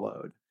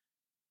followed,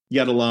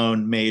 yet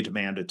alone made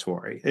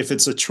mandatory? If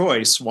it's a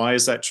choice, why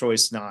is that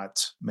choice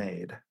not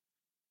made?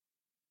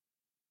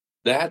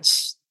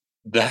 That's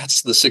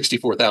the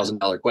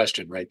 $64,000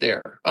 question right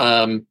there.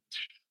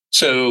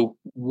 So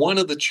one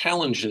of the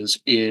challenges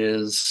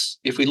is,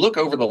 if we look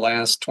over the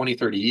last 20,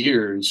 30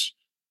 years,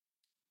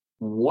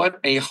 what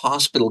a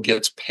hospital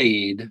gets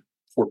paid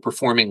for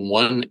performing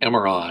one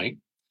MRI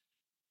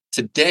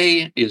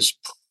today is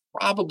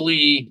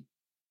probably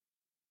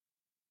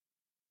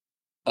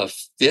a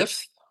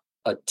fifth,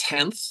 a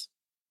tenth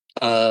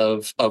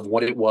of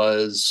what it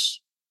was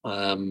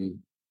 20,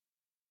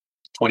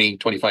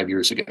 25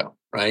 years ago,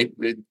 right?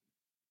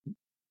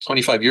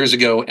 25 years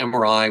ago,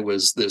 MRI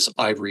was this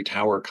ivory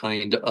tower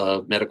kind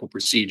of medical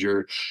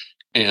procedure.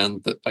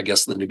 And I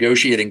guess the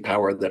negotiating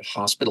power that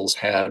hospitals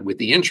had with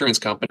the insurance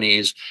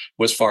companies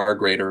was far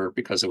greater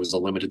because there was a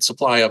limited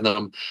supply of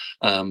them.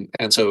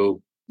 And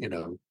so,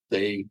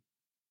 they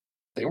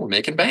were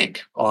making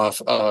bank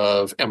off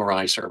of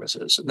MRI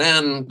services. And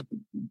then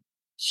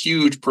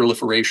huge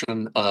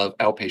proliferation of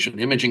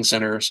outpatient imaging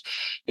centers.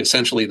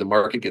 Essentially, the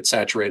market gets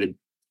saturated.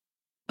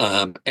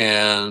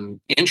 And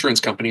insurance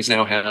companies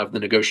now have the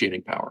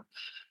negotiating power.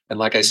 And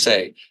like I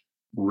say,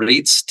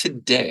 rates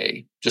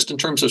today, just in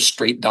terms of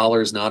straight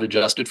dollars, not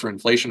adjusted for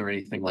inflation or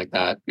anything like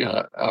that,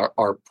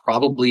 are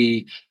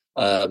probably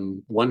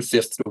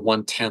 1/5 to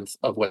 1/10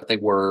 of what they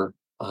were,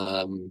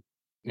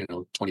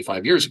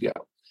 25 years ago.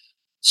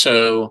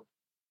 So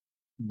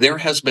there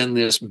has been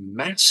this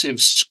massive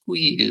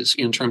squeeze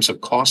in terms of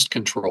cost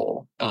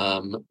control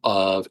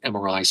of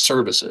MRI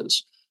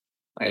services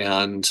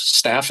and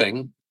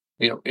staffing.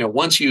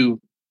 Once you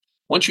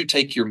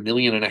take your $1.5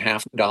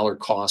 million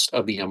cost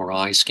of the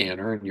MRI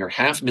scanner and your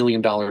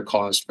 $500,000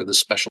 cost for the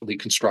specialty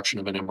construction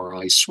of an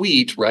MRI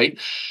suite, right?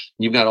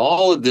 You've got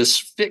all of this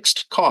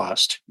fixed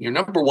cost. Your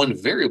number one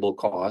variable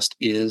cost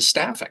is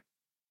staffing.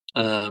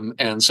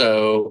 And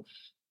so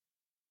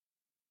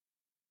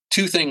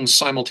two things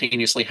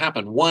simultaneously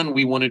happened. One,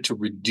 we wanted to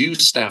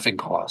reduce staffing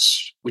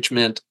costs, which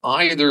meant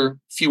either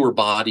fewer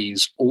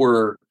bodies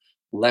or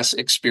less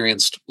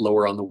experienced,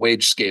 lower on the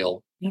wage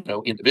scale,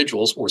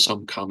 individuals, or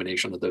some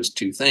combination of those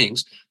two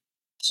things.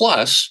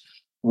 Plus,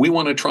 we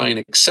want to try and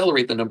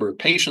accelerate the number of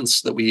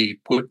patients that we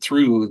put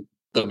through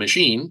the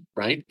machine,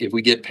 right? If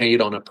we get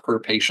paid on a per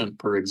patient,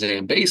 per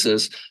exam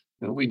basis,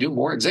 we do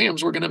more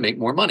exams, we're going to make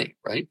more money,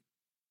 right?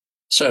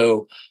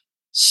 So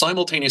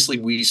simultaneously,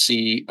 we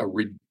see a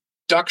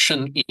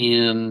reduction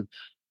in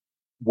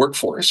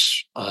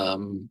workforce,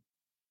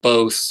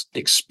 both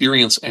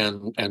experience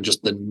and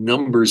just the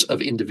numbers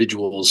of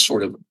individuals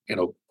sort of,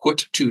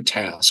 put to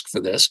task for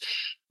this.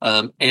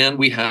 And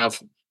we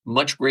have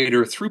much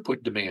greater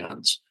throughput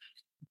demands.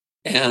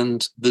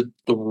 And the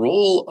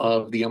role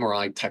of the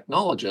MRI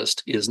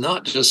technologist is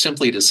not just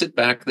simply to sit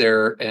back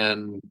there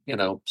and,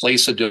 play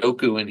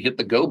Sudoku and hit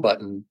the go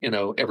button,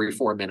 every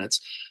 4 minutes.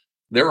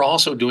 They're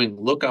also doing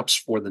lookups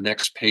for the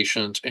next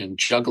patient and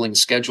juggling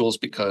schedules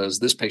because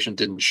this patient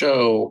didn't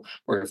show,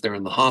 or if they're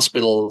in the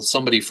hospital,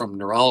 somebody from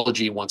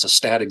neurology wants a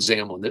stat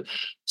exam on it.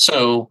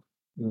 So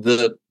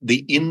the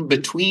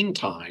in-between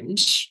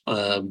times,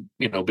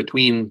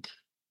 between,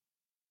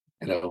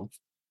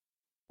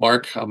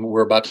 Mark,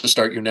 we're about to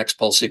start your next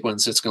pulse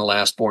sequence. It's going to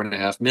last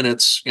 4.5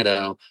 minutes.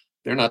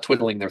 They're not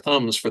twiddling their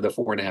thumbs for the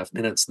 4.5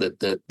 minutes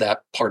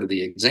that part of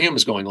the exam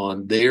is going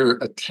on. They're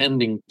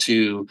attending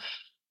to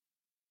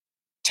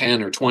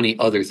 10 or 20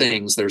 other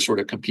things that are sort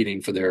of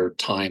competing for their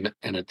time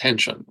and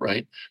attention,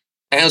 right?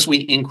 As we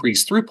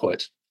increase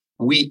throughput,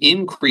 we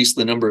increase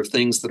the number of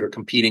things that are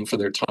competing for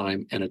their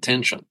time and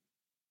attention.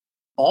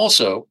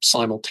 Also,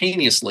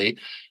 simultaneously,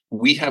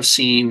 we have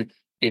seen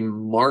a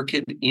marked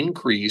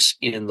increase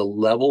in the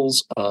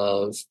levels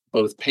of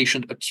both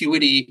patient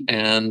acuity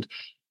and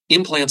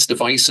implants,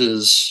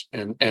 devices,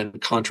 and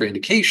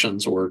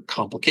contraindications or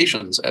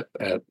complications at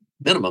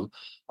minimum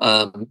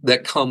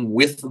that come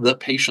with the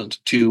patient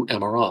to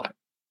MRI.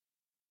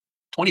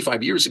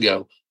 25 years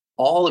ago,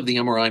 all of the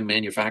MRI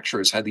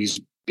manufacturers had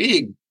these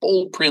big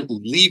bold print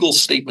legal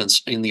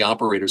statements in the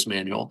operator's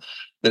manual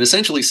that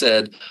essentially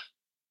said,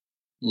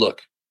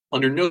 look,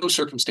 under no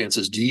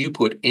circumstances do you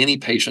put any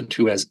patient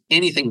who has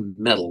anything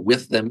metal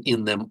with them,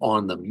 in them,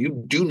 on them.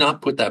 You do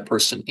not put that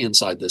person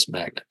inside this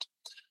magnet.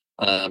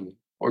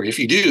 Or if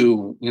you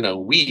do,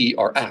 we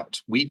are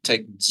out. We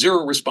take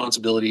zero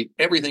responsibility.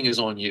 Everything is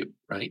on you,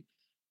 right?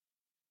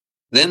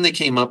 Then they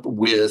came up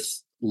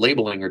with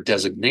labeling or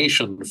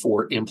designation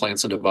for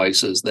implants and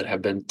devices that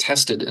have been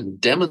tested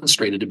and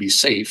demonstrated to be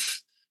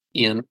safe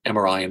in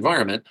MRI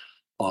environment,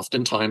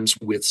 oftentimes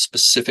with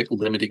specific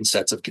limiting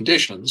sets of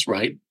conditions,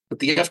 right? But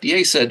the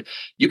FDA said,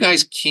 you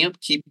guys can't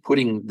keep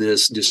putting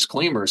this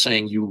disclaimer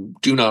saying you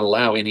do not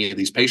allow any of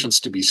these patients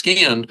to be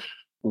scanned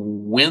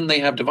when they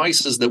have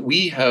devices that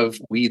we,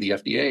 the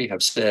FDA,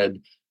 have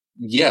said,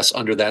 yes,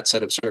 under that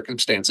set of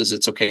circumstances,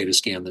 it's okay to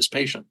scan this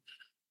patient.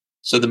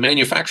 So the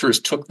manufacturers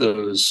took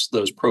those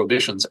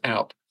prohibitions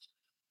out.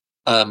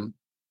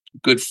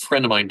 Good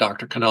friend of mine,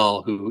 Dr.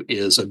 Kanal, who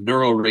is a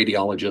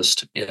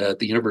neuroradiologist at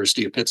the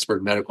University of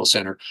Pittsburgh Medical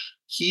Center,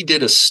 he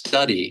did a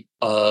study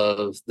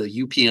of the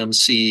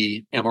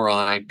UPMC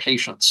MRI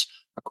patients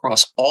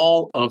across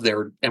all of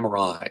their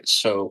MRIs,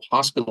 so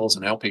hospitals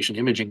and outpatient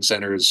imaging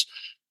centers.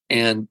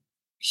 And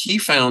he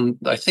found,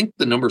 I think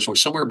the numbers were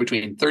somewhere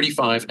between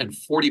 35 and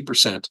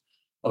 40%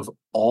 of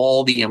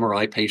all the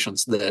MRI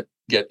patients that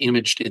get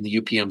imaged in the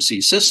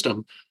UPMC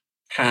system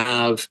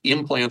have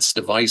implants,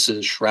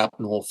 devices,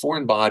 shrapnel,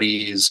 foreign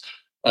bodies,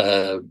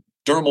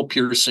 dermal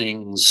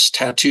piercings,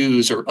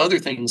 tattoos, or other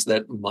things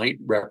that might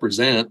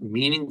represent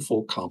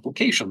meaningful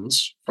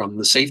complications from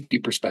the safety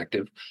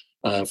perspective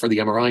for the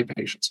MRI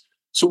patients.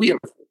 So we have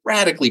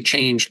radically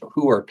changed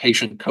who our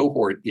patient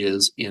cohort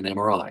is in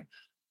MRI.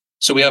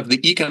 So we have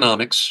the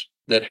economics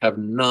that have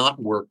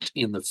not worked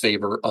in the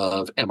favor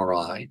of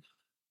MRI.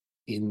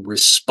 In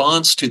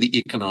response to the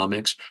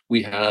economics,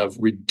 we have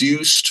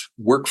reduced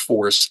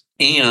workforce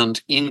and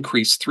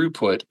increased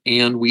throughput.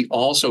 And we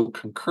also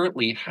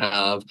concurrently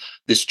have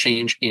this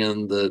change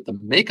in the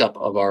makeup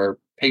of our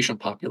patient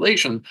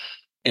population,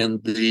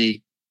 and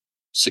the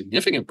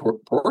significant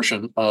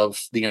portion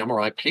of the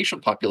MRI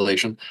patient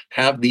population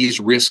have these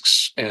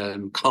risks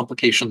and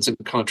complications and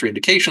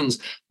contraindications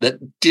that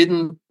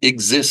didn't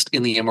exist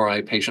in the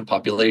MRI patient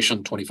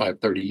population 25,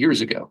 30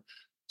 years ago.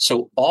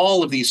 So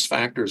all of these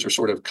factors are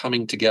sort of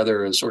coming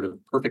together as sort of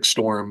perfect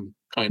storm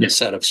kind of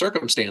set of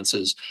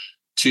circumstances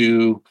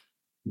to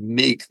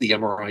make the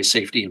MRI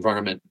safety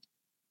environment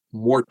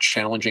more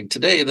challenging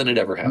today than it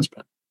ever has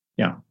been.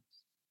 Yeah.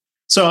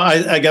 So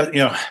I got,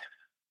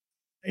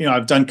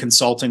 I've done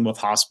consulting with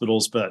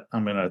hospitals, but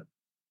I'm going to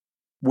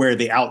wear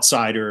the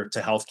outsider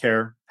to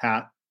healthcare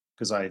hat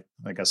because I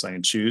guess I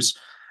can choose.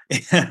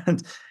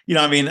 And,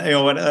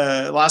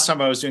 last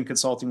time I was doing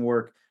consulting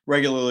work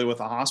regularly with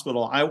a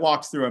hospital, I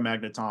walked through a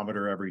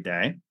magnetometer every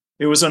day.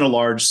 It was in a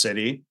large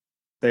city.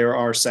 There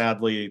are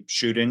sadly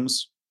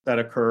shootings that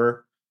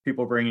occur,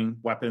 people bringing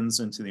weapons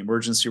into the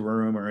emergency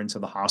room or into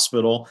the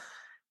hospital.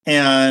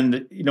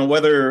 And,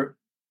 whether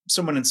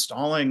someone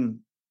installing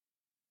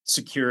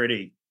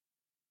security,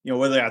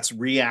 whether that's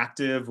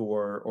reactive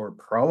or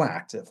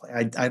proactive,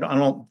 I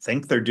don't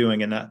think they're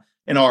doing an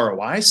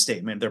ROI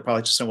statement. They're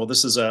probably just saying, well,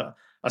 this is a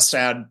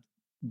sad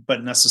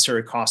but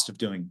necessary cost of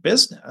doing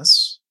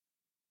business.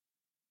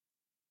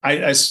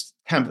 I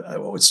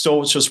would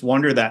still just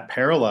wonder that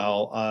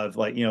parallel of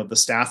the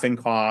staffing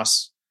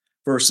costs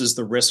versus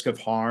the risk of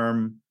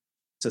harm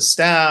to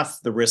staff,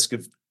 the risk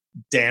of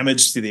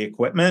damage to the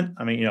equipment.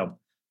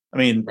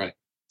 Right.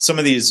 Some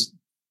of these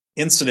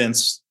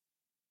incidents,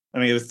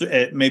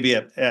 maybe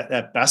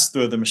at best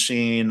throw the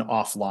machine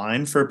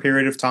offline for a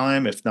period of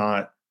time, if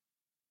not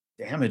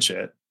damage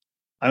it.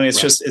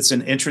 It's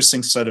an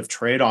interesting set of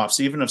trade-offs,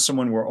 even if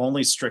someone were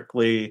only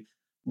strictly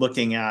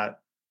looking at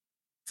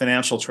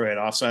financial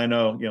trade-offs. I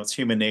know, it's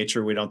human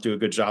nature. We don't do a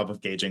good job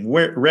of gauging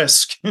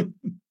risk,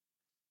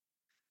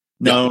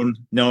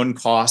 known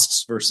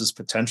costs versus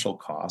potential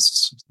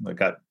costs. I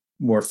got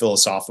more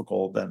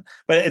philosophical than,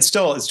 but it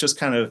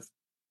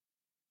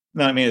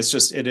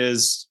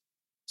is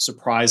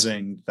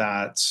surprising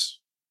that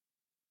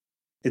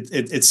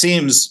it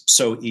seems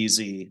so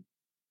easy,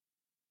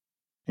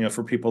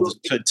 for people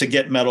to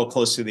get metal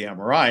close to the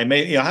MRI. I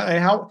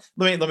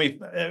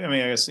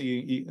guess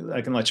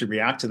I can let you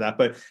react to that,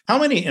 but how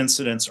many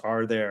incidents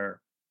are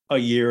there a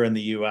year in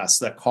the US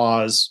that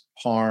cause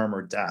harm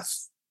or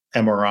death,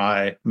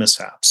 MRI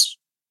mishaps?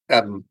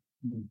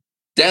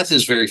 Death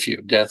is very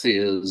few. Death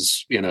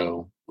is,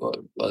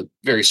 a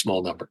very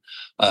small number.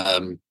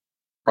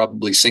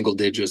 Probably single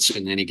digits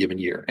in any given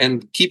year.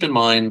 And keep in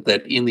mind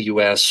that in the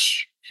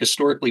US,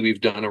 historically,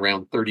 we've done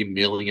around 30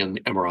 million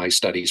MRI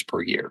studies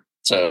per year.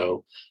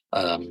 So,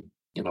 a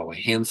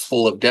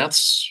handful of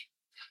deaths,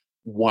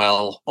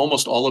 while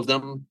almost all of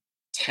them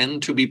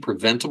tend to be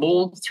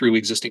preventable through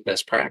existing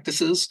best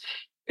practices,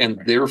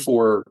 and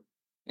therefore,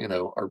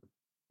 are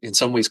in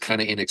some ways kind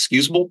of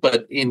inexcusable.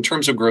 But in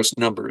terms of gross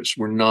numbers,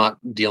 we're not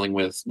dealing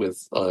with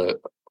a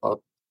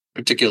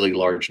particularly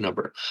large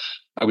number.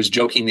 I was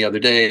joking the other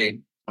day,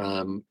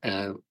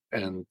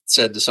 and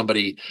said to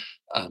somebody,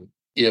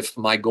 if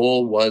my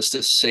goal was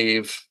to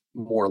save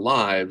more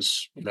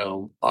lives,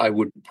 I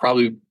would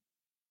probably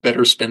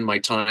better spend my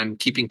time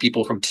keeping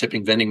people from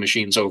tipping vending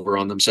machines over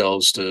on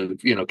themselves to,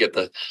 get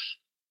the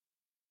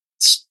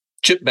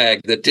chip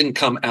bag that didn't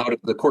come out of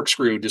the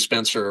corkscrew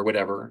dispenser or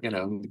whatever,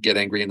 get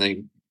angry and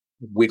they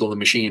wiggle the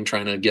machine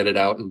trying to get it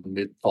out and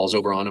it falls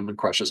over on them and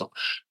crushes them.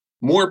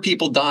 More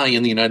people die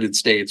in the United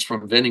States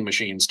from vending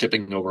machines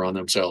tipping over on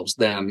themselves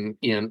than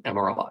in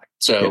MRI.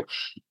 So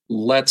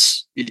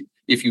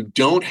if you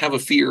don't have a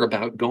fear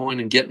about going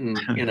and getting,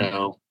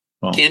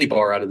 Well, candy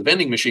bar out of the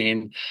vending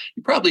machine,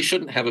 you probably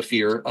shouldn't have a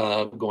fear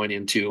of going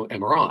into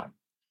MRI.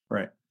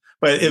 right.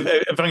 But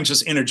if I can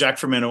just interject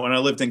for a minute, when I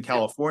lived in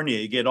California,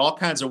 you get all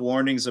kinds of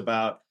warnings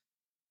about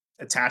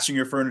attaching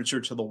your furniture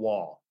to the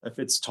wall if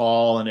it's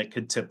tall and it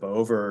could tip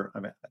over. I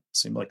mean, it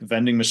seemed like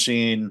vending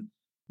machine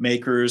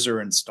makers or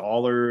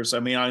installers.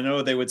 I mean, I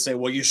know they would say,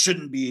 well, you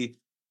shouldn't be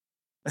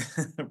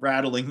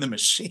rattling the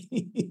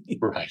machine.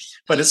 Right.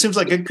 But it seems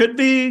like that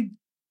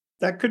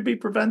could be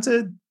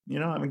prevented.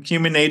 I mean,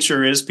 human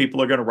nature is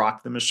people are going to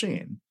rock the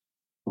machine.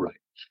 Right.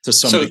 To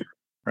some degree,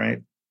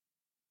 right?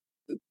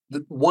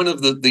 One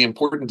of the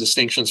important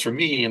distinctions for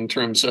me in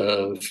terms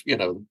of,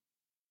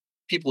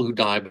 people who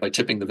die by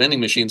tipping the vending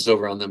machines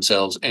over on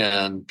themselves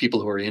and people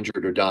who are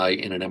injured or die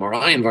in an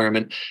MRI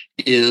environment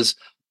is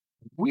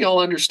we all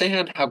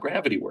understand how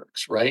gravity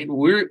works, right?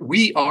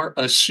 We are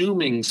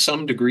assuming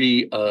some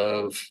degree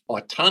of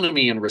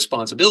autonomy and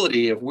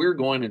responsibility if we're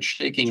going and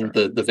shaking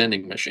the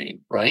vending machine,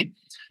 right?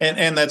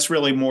 And that's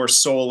really more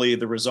solely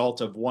the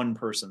result of one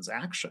person's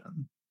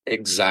action.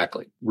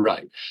 Exactly,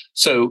 right.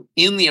 So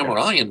in the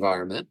MRI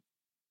environment,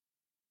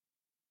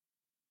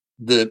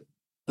 the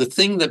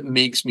thing that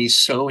makes me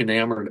so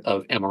enamored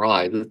of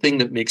MRI, the thing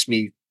that makes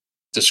me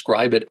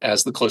describe it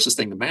as the closest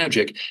thing to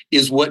magic,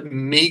 is what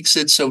makes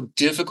it so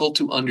difficult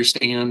to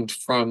understand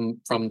from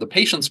the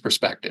patient's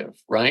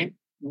perspective, right?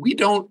 We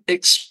don't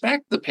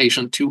expect the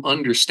patient to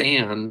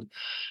understand,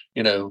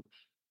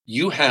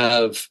 you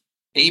have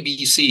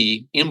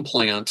ABC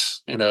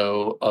implant,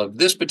 of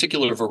this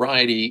particular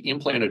variety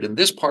implanted in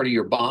this part of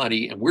your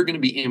body, and we're going to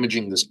be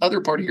imaging this other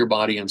part of your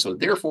body. And so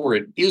therefore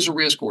it is a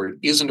risk or it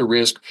isn't a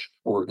risk,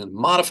 or we're going to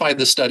modify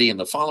the study in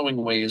the following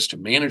ways to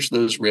manage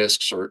those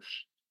risks. Or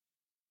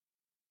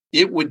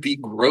it would be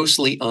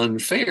grossly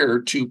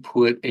unfair to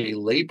put a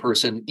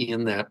layperson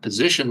in that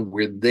position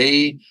where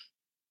they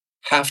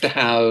have to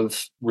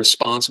have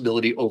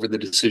responsibility over the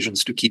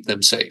decisions to keep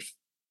them safe.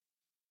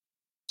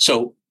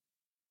 So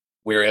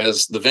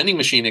whereas the vending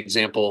machine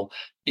example,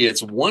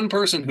 it's one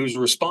person who's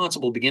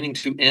responsible beginning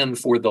to end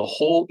for the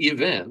whole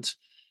event.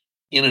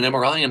 In an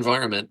MRI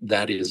environment,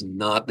 that is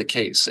not the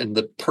case. And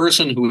the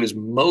person who is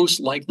most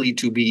likely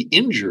to be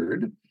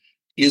injured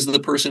is the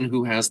person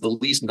who has the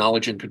least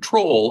knowledge and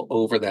control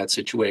over that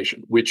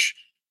situation, which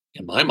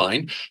in my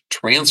mind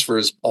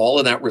transfers all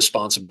of that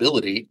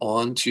responsibility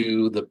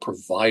onto the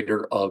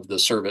provider of the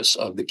service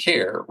of the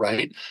care,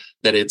 right?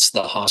 That it's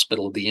the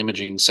hospital, the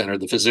imaging center,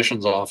 the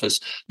physician's office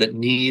that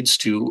needs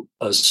to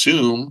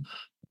assume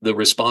the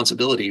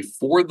responsibility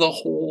for the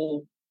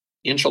whole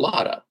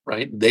enchilada,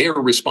 right? They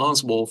are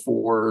responsible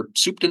for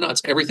soup to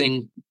nuts,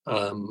 everything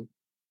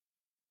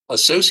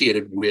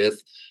associated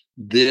with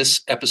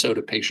this episode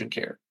of patient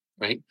care,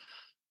 right?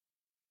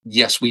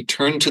 Yes, we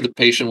turn to the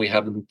patient, we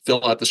have them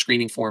fill out the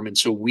screening form, and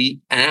so we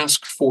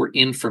ask for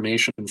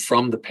information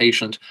from the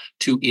patient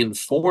to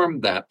inform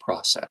that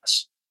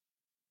process.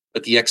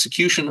 But the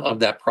execution of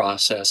that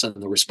process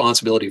and the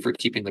responsibility for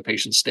keeping the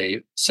patient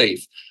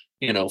safe,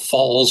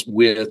 falls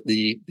with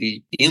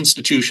the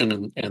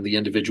institution and the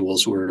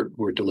individuals who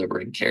are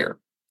delivering care.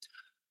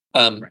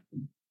 Right.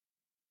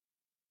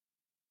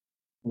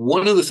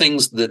 One of the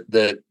things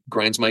that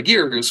grinds my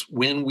gears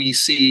when we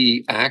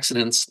see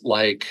accidents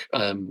like,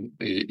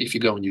 if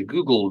you go and you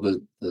Google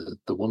the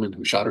woman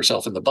who shot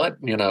herself in the butt,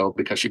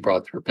 because she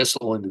brought her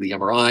pistol into the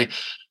MRI,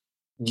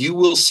 you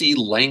will see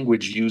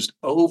language used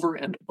over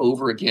and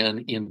over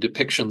again in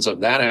depictions of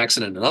that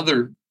accident and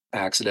other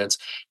accidents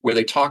where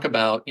they talk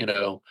about,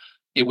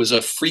 it was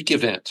a freak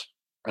event,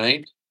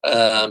 right?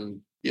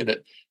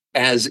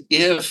 As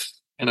if,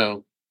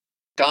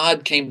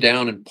 God came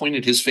down and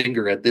pointed his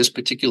finger at this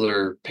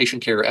particular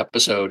patient care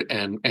episode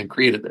and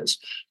created this.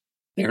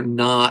 They're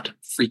not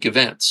freak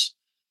events.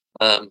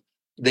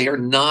 They are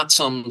not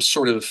some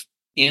sort of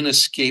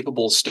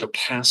inescapable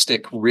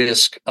stochastic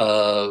risk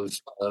of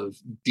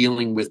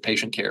dealing with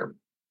patient care.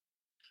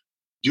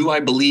 Do I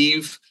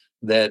believe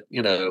that,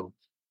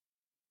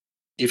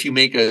 if you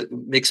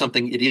make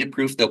something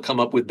idiot-proof, they'll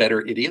come up with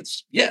better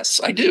idiots? Yes,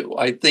 I do.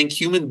 I think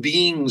human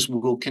beings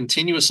will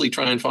continuously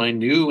try and find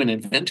new and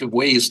inventive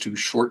ways to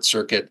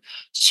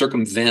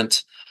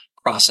circumvent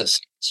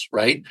processes,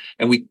 right?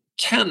 And we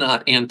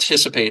cannot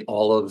anticipate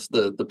all of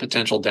the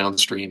potential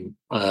downstream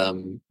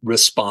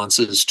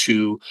responses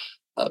to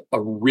a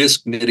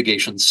risk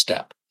mitigation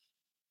step.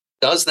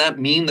 Does that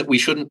mean that we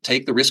shouldn't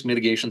take the risk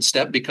mitigation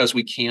step because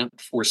we can't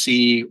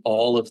foresee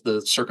all of the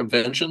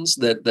circumventions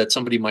that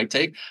somebody might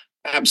take?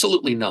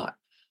 Absolutely not.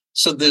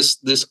 So this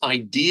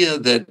idea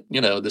that,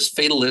 this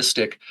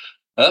fatalistic,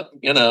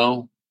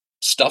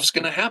 stuff's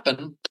going to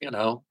happen,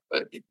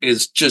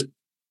 is just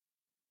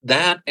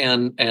that,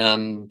 and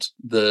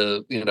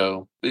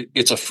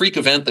it's a freak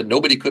event that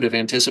nobody could have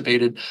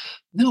anticipated.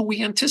 No,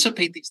 we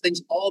anticipate these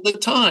things all the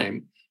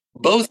time.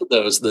 Both of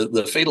those,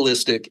 the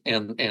fatalistic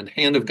and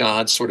hand of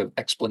God sort of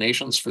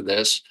explanations for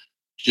this,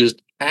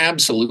 just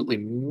absolutely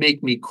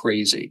make me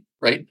crazy,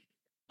 right?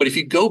 But if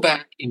you go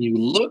back and you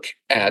look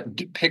at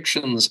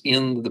depictions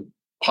in the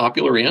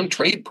popular and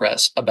trade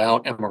press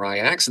about MRI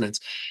accidents,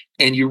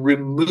 and you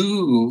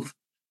remove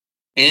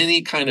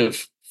any kind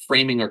of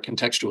framing or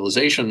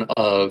contextualization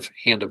of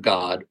hand of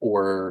God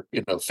or,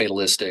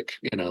 fatalistic,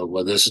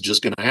 well, this is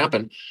just going to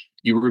happen.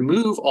 You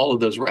remove all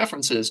of those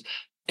references,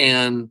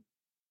 and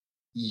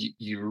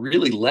you're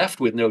really left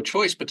with no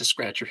choice but to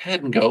scratch your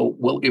head and go,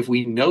 well, if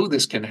we know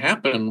this can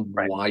happen,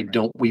 Right. why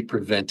don't we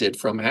prevent it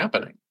from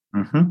happening?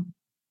 Mm-hmm.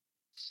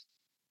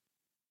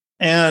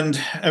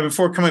 And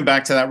before coming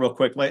back to that real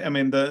quick, I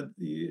mean,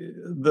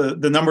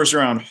 the numbers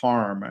around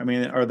harm. I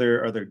mean, are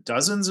there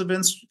dozens of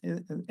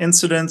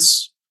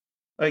incidents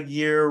a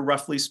year,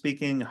 roughly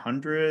speaking,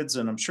 hundreds?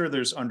 And I'm sure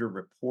there's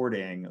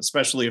underreporting,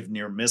 especially of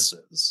near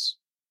misses.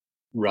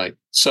 Right.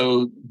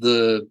 So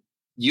the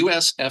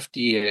U.S.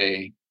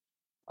 FDA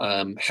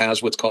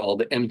has what's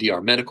called the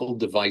MDR, Medical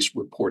Device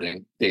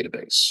Reporting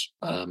Database.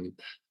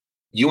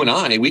 You and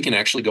I, we can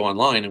actually go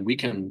online and we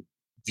can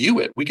view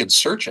it. We can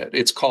search it.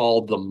 It's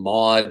called the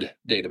MAUDE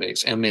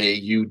database,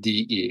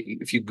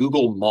 MAUDE. If you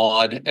Google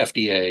MAUDE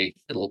FDA,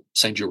 it'll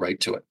send you right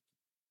to it.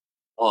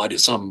 MAUDE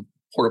is some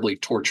horribly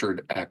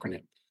tortured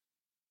acronym.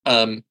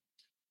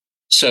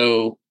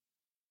 So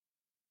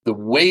the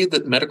way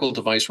that medical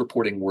device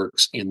reporting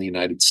works in the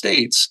United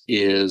States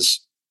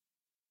is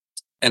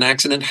an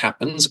accident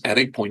happens at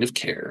a point of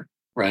care,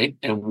 right?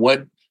 And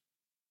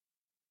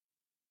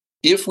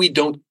if we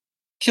don't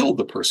kill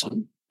the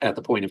person at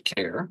the point of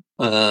care,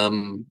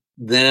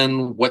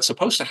 then what's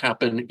supposed to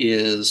happen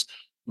is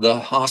the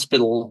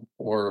hospital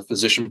or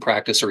physician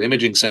practice or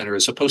imaging center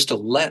is supposed to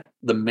let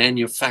the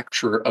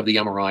manufacturer of the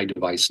MRI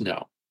device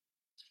know.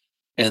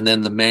 And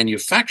then the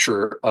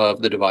manufacturer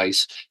of the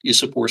device is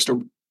supposed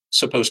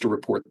to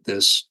report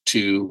this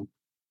to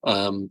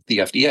the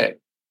FDA.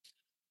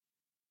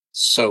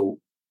 So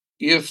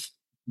if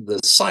the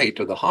site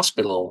or the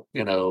hospital,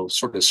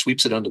 sort of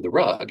sweeps it under the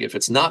rug, if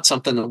it's not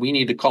something that we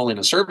need to call in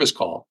a service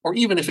call, or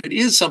even if it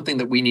is something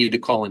that we need to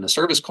call in a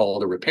service call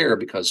to repair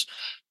because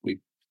we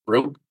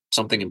broke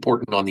something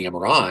important on the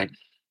MRI,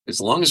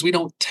 as long as we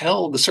don't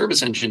tell the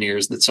service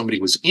engineers that somebody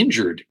was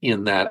injured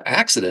in that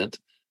accident,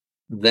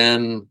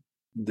 then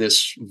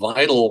this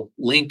vital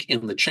link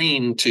in the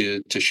chain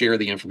to share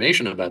the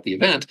information about the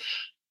event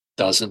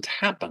doesn't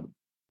happen.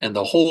 And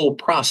the whole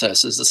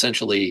process is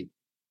essentially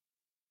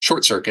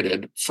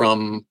short-circuited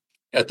from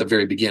at the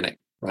very beginning,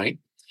 right?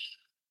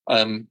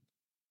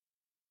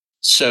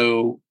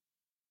 So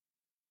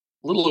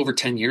a little over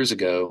 10 years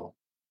ago,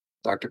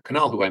 Dr.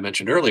 Canal, who I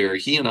mentioned earlier,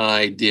 he and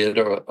I did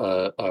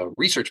a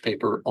research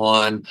paper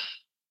on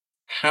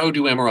how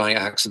do MRI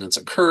accidents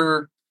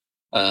occur?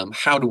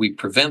 How do we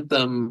prevent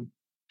them?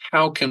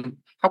 How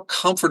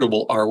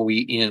comfortable are we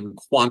in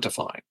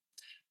quantifying?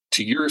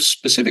 To your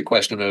specific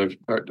question of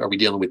are we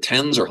dealing with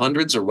tens or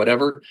hundreds or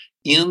whatever,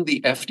 in the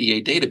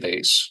FDA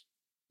database,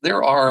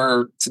 there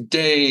are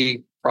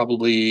today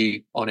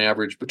probably on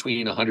average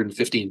between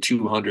 150 and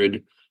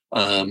 200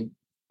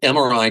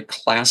 MRI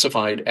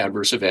classified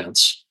adverse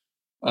events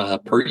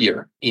per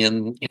year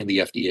in the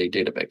FDA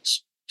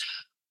database.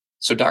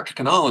 So Dr.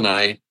 Canal and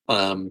I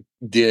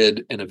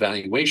did an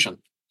evaluation.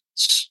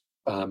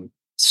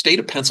 State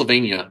of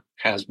Pennsylvania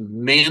has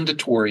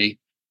mandatory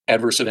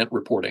adverse event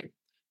reporting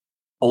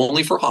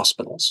only for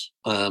hospitals,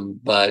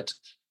 but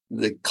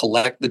they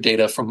collect the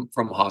data from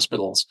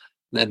hospitals.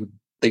 Then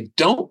they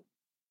don't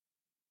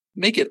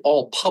make it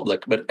all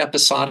public, but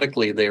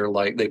episodically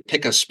they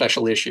pick a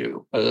special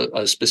issue,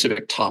 a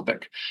specific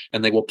topic,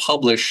 and they will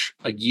publish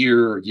a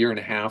year and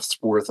a half's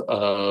worth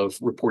of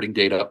reporting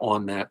data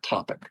on that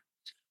topic.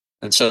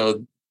 And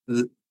so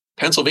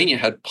Pennsylvania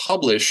had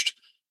published,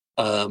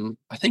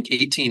 I think,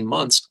 18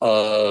 months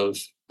of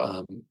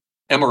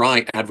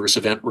MRI adverse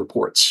event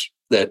reports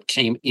that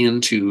came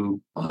into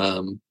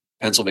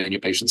Pennsylvania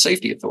Patient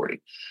Safety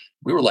Authority.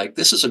 We were like,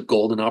 this is a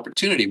golden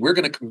opportunity. We're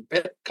going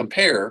to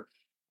compare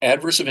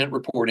adverse event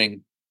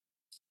reporting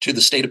to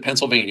the state of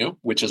Pennsylvania,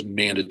 which is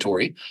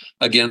mandatory,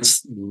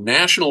 against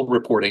national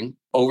reporting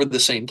over the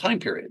same time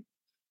period.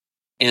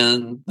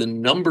 And the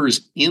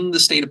numbers in the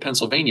state of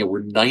Pennsylvania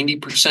were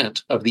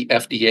 90% of the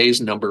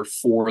FDA's number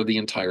for the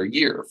entire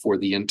year, for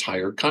the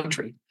entire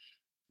country,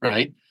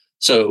 right?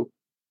 So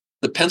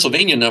the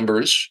Pennsylvania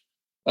numbers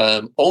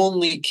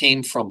only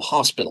came from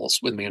hospitals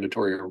with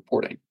mandatory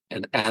reporting.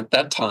 And at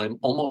that time,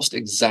 almost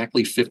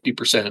exactly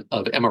 50%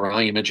 of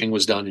MRI imaging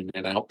was done in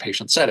an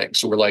outpatient setting.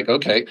 So we're like,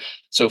 okay,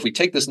 so if we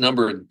take this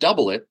number and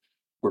double it,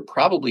 we're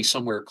probably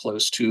somewhere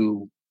close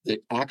to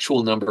the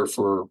actual number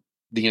for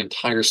the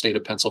entire state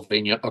of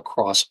Pennsylvania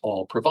across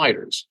all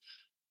providers.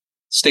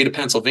 State of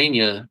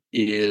Pennsylvania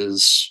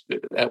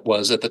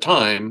was at the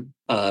time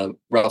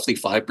roughly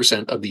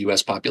 5% of the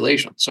U.S.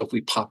 population. So if we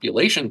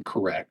population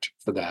correct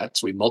for that,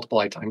 so we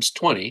multiply times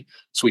 20,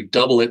 so we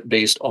double it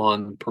based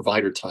on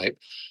provider type,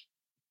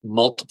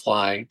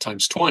 multiply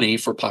times 20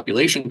 for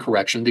population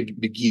correction to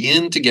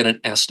begin to get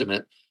an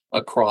estimate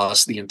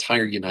across the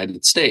entire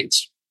United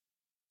States.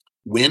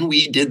 When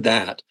we did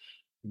that,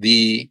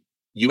 the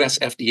US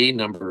FDA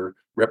number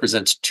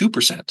represents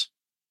 2%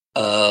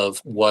 of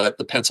what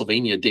the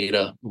Pennsylvania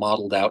data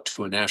modeled out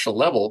to a national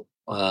level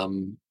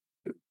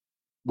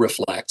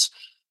reflects,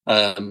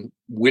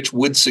 which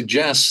would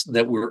suggest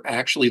that we're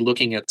actually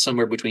looking at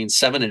somewhere between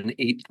 7,000 and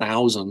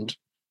 8,000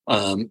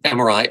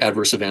 MRI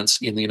adverse events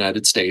in the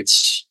United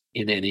States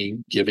in any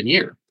given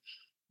year.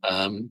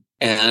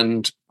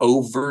 And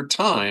over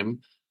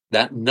time,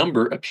 that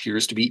number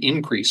appears to be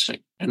increasing.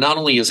 And not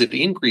only is it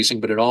increasing,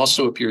 but it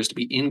also appears to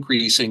be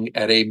increasing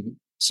at a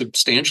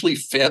substantially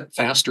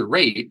faster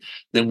rate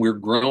than we're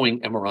growing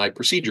MRI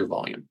procedure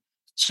volume.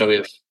 So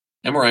if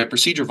MRI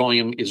procedure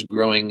volume is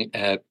growing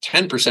at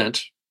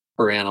 10%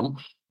 per annum,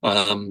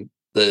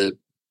 the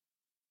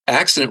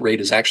accident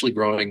rate is actually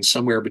growing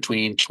somewhere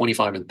between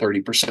 25 and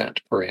 30%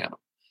 per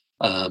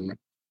annum.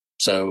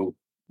 So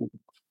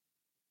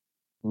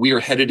we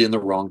are headed in the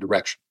wrong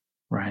direction.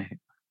 Right.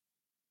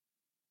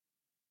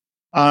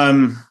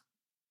 I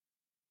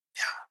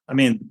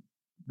mean,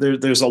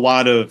 there's a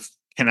lot of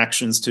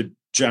connections to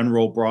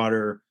general,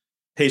 broader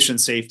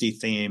patient safety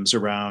themes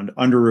around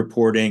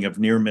underreporting of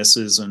near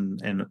misses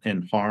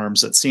and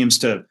harms that seems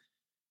to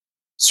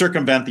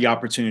circumvent the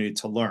opportunity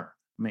to learn.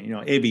 I mean,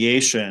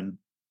 aviation,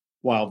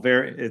 while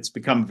it's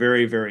become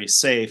very, very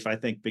safe, I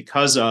think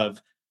because of,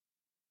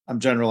 I'm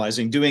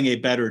generalizing, doing a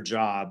better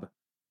job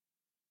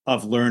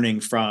of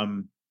learning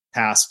from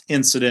past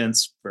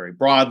incidents very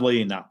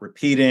broadly, not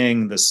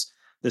repeating this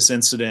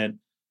incident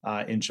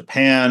in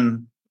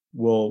Japan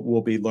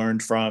will be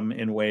learned from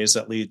in ways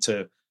that lead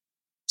to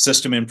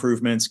system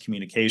improvements,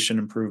 communication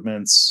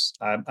improvements.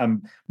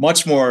 I'm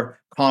much more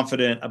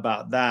confident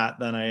about that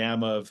than I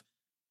am of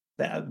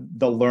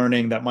the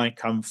learning that might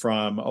come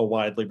from a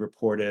widely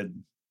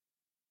reported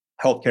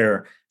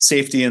healthcare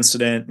safety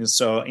incident. And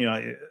so,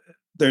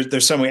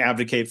 there's some we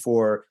advocate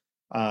for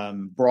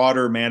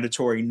broader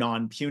mandatory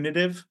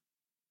non-punitive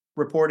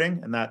reporting,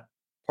 and that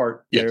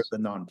part there, the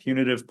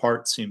non-punitive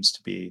part seems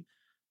to be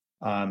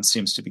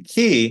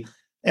key.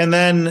 And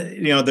then,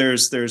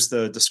 there's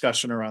the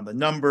discussion around the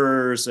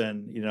numbers,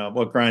 and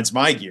what grinds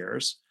my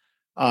gears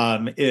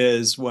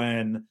is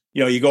when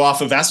you go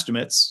off of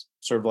estimates,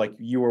 sort of like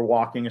you were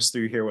walking us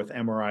through here with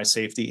MRI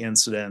safety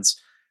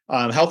incidents.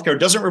 Healthcare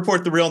doesn't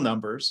report the real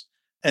numbers,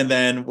 and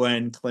then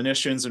when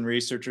clinicians and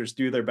researchers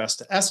do their best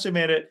to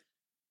estimate it,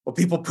 well,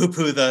 people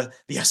poo-poo the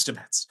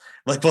estimates.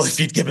 Like, well, if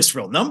you'd give us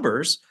real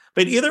numbers.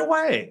 But either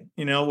way,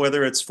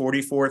 whether it's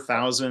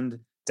 44,000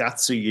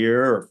 deaths a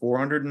year or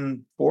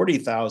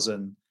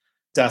 440,000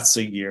 deaths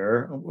a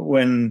year,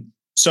 when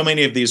so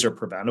many of these are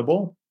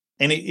preventable,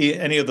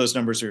 any of those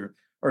numbers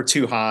are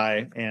too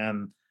high.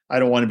 And I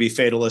don't want to be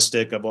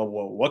fatalistic of, well,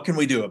 what can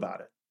we do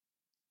about it?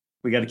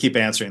 We got to keep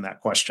answering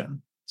that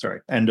question.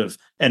 Sorry, end of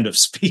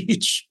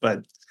speech.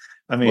 But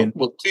I mean,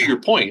 well, to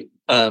your point,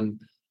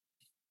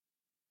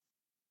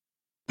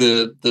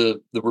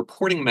 the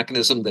reporting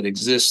mechanism that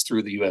exists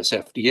through the US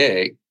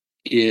FDA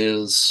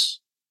is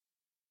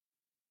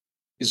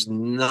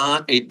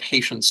not a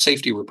patient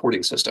safety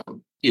reporting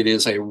system. It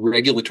is a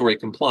regulatory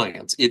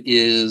compliance.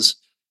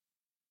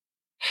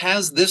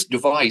 Has this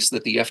device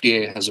that the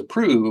FDA has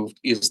approved,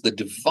 is the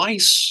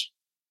device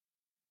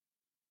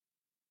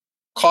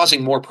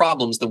causing more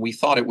problems than we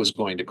thought it was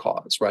going to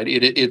cause, right?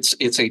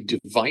 It's a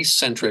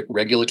device-centric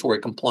regulatory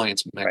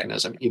compliance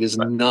mechanism. Right. It is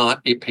not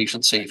a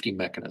patient safety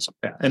mechanism.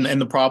 Yeah. And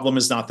the problem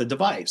is not the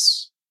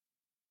device.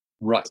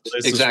 Right. So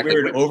there's exactly.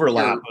 This weird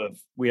overlap of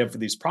we have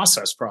these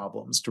process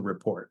problems to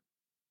report.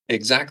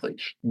 Exactly.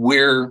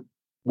 Where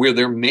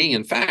there may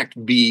in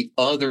fact be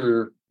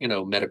other,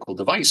 medical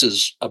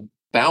devices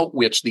about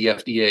which the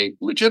FDA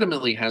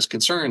legitimately has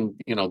concern,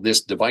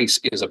 this device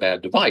is a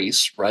bad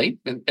device, right?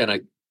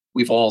 And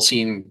we've all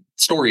seen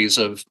stories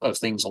of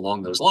things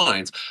along those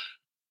lines.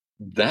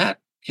 That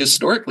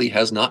historically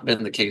has not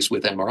been the case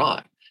with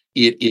MRI.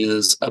 It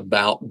is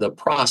about the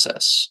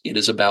process. It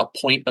is about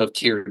point of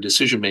care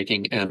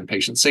decision-making and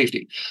patient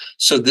safety.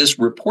 So this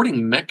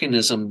reporting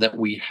mechanism that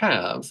we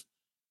have,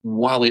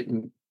 while it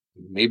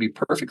may be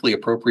perfectly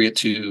appropriate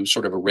to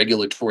sort of a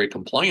regulatory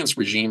compliance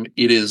regime,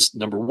 it is,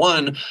 number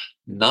one,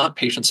 not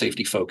patient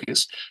safety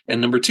focused.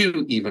 And number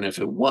two, even if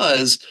it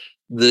was,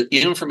 the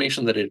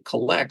information that it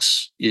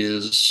collects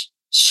is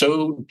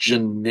so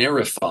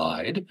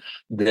generified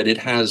that it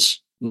has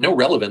no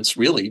relevance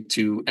really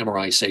to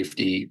MRI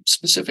safety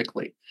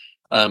specifically.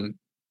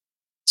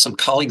 Some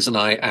colleagues and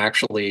I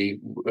actually,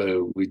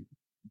 we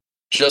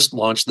just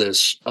launched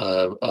this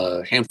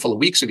a handful of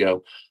weeks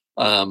ago.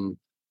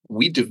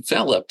 We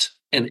developed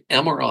an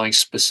MRI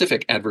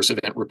specific adverse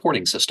event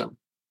reporting system.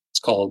 It's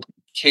called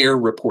CARE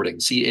reporting,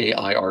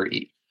 CAIRE.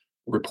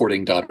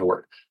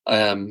 reporting.org.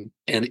 And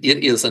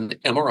it is an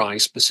MRI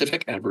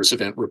specific adverse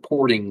event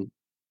reporting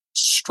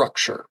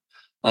structure.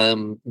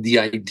 The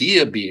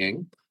idea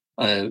being,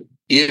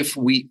 if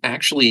we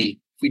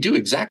do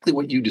exactly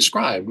what you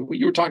described, what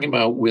you were talking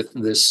about with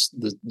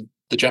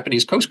the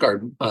Japanese Coast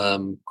Guard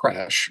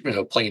crash,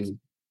 plane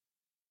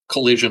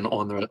collision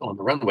on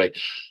the runway,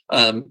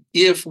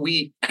 if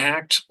we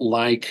act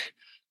like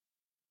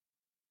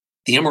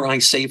the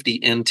MRI safety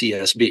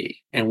NTSB,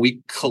 and we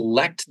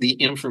collect the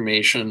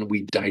information,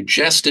 we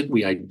digest it,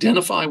 we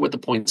identify what the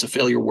points of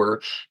failure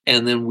were,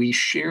 and then we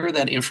share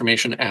that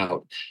information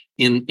out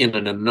in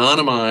an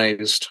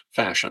anonymized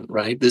fashion,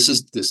 right? This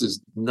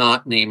is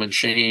not name and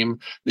shame.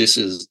 This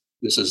is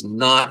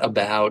not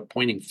about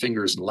pointing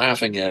fingers and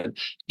laughing at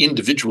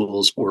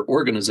individuals or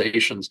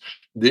organizations.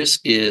 This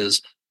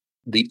is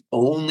the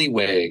only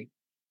way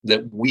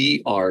that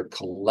we are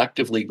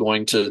collectively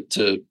going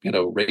to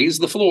raise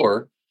the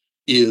floor,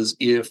 is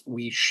if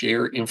we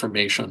share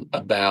information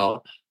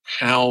about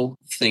how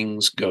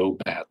things go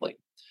badly.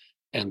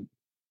 And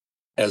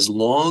as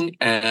long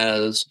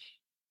as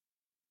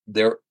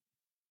there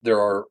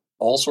are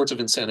all sorts of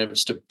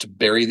incentives to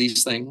bury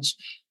these things,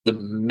 the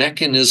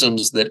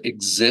mechanisms that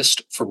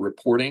exist for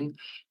reporting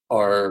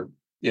are,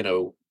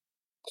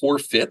 poor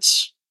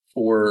fits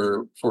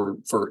for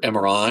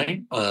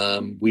MRI.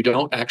 We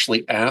don't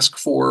actually ask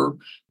for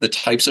the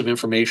types of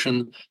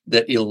information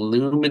that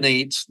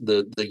illuminate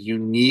the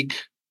unique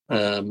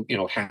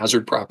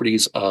hazard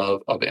properties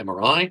of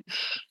MRI.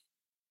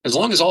 As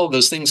long as all of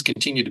those things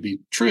continue to be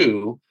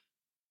true,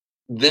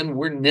 then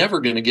we're never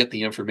going to get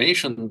the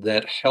information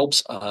that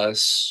helps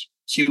us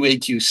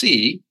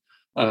QA/QC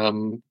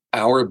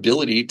our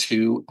ability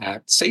to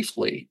act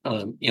safely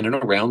in and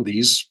around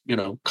these,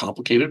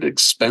 complicated,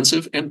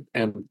 expensive, and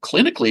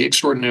clinically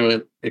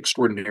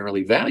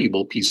extraordinarily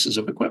valuable pieces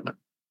of equipment.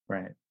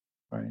 Right.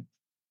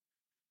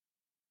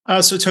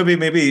 So Toby,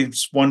 maybe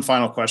just one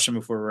final question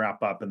before we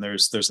wrap up. And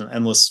there's an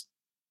endless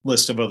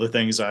list of other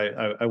things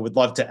I would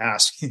love to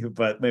ask you,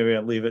 but maybe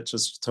I'll leave it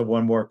just to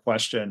one more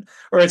question,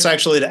 or it's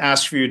actually to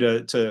ask for you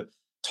to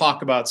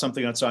talk about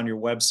something that's on your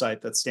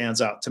website that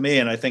stands out to me.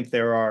 And I think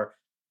there are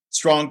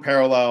strong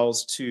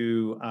parallels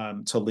to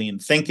lean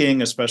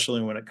thinking,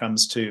 especially when it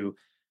comes to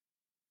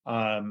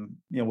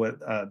what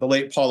the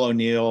late Paul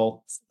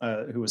O'Neill,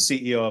 who was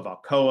CEO of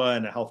Alcoa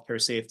and a healthcare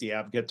safety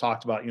advocate,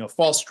 talked about,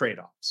 false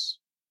trade-offs.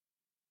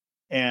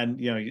 And,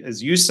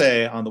 as you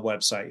say on the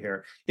website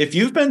here, if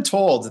you've been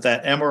told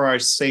that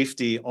MRI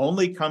safety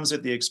only comes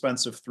at the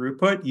expense of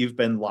throughput, you've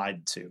been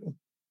lied to.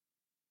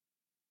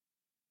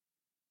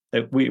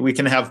 That we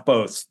can have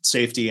both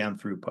safety and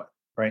throughput,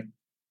 right?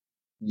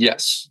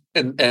 Yes.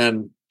 And I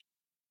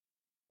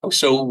was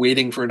so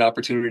waiting for an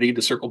opportunity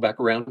to circle back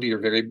around to your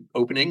very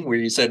opening where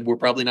you said we're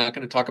probably not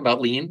going to talk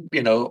about lean,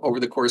 over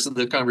the course of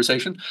the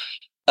conversation.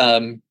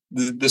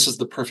 This is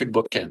the perfect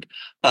bookend.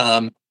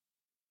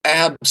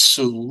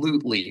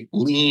 Absolutely,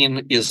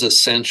 lean is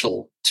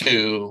essential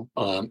to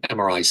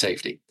MRI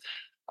safety.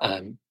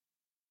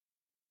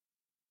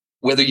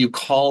 Whether you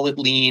call it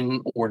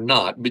lean or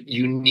not, but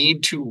you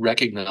need to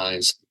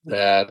recognize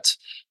that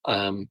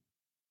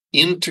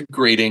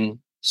integrating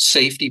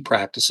safety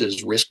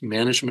practices, risk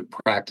management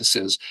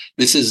practices,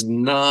 this is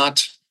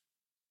not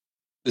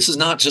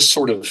just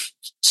sort of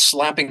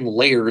slapping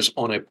layers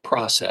on a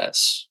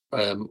process.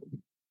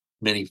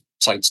 Many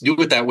sites do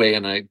it that way,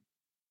 and I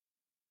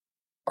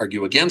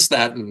argue against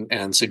that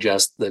and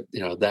suggest that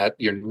that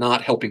you're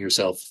not helping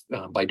yourself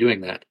by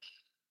doing that.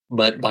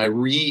 But by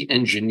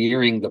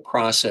re-engineering the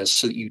process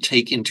so that you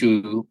take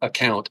into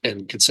account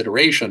and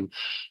consideration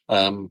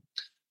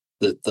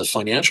the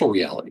financial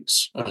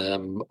realities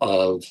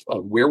of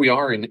where we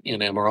are in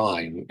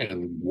MRI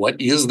and what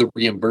is the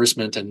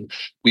reimbursement, and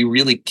we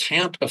really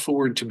can't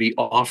afford to be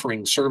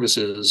offering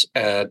services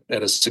at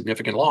a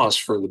significant loss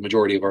for the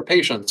majority of our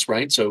patients,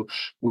 right? So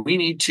we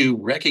need to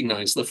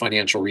recognize the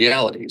financial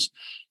realities.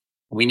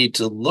 We need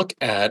to look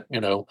at,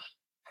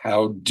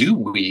 how do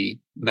we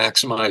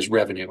maximize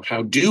revenue?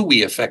 How do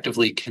we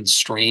effectively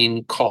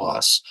constrain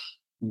costs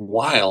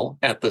while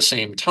at the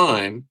same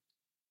time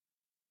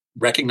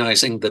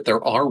recognizing that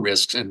there are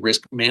risks, and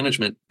risk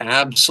management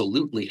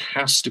absolutely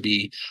has to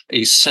be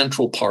a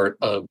central part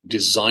of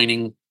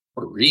designing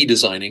or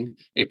redesigning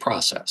a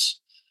process.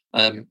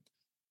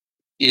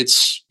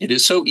 It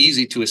is so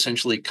easy to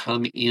essentially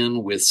come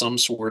in with some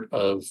sort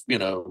of,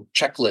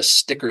 checklist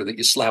sticker that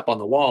you slap on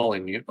the wall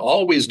and you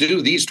always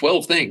do these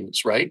 12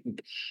 things, right?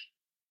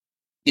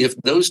 If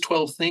those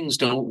 12 things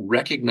don't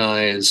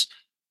recognize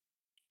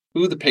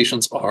who the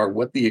patients are,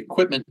 what the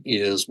equipment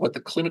is, what the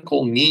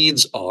clinical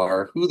needs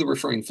are, who the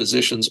referring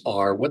physicians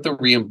are, what the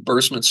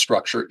reimbursement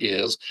structure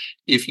is,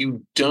 if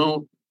you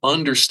don't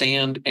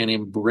understand and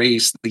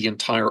embrace the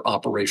entire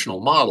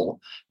operational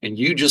model, and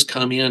you just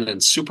come in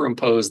and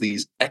superimpose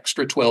these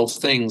extra 12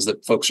 things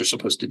that folks are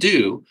supposed to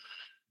do,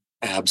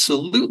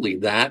 absolutely,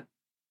 that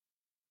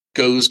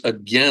goes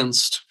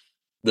against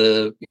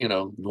the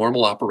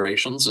normal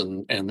operations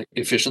and the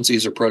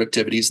efficiencies or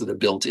productivities that are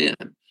built in.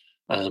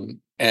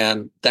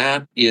 And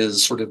that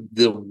is sort of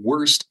the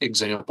worst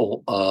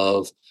example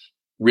of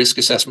risk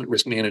assessment,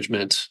 risk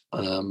management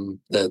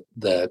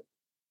that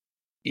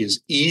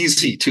is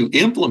easy to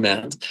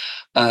implement,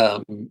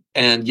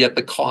 and yet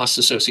the costs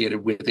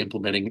associated with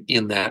implementing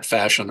in that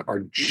fashion are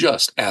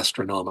just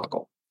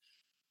astronomical.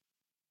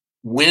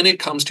 When it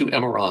comes to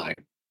MRI,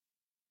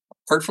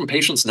 apart from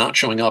patients not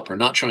showing up or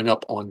not showing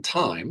up on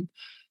time,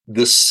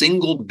 the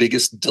single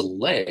biggest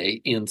delay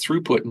in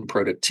throughput and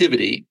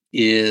productivity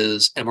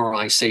is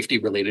MRI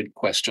safety-related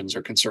questions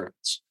or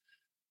concerns.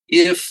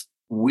 If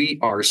we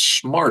are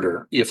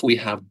smarter, if we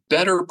have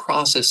better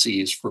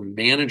processes for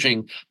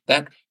managing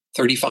that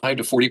 35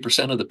 to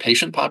 40% of the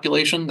patient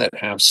population that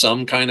have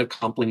some kind of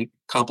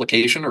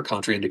complication or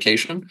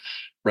contraindication,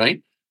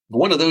 right?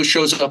 One of those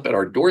shows up at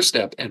our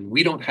doorstep and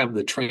we don't have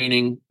the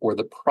training or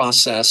the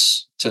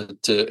process to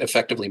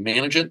effectively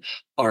manage it,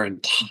 our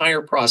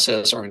entire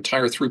process, our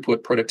entire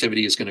throughput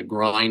productivity is going to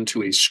grind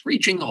to a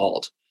screeching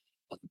halt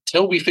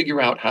until we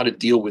figure out how to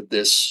deal with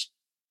this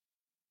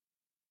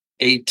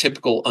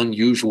atypical,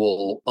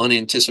 unusual,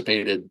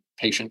 unanticipated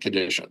patient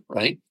condition,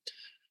 right?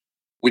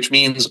 Which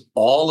means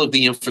all of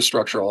the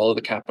infrastructure, all of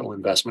the capital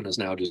investment is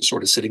now just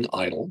sort of sitting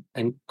idle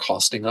and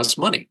costing us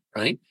money,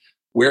 right?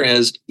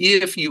 Whereas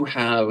if you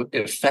have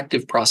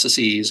effective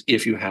processes,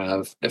 if you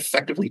have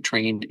effectively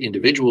trained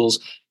individuals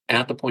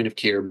at the point of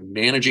care,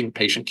 managing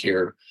patient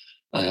care,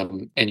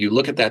 and you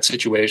look at that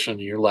situation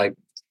and you're like,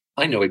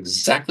 I know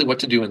exactly what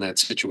to do in that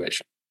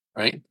situation,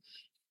 right?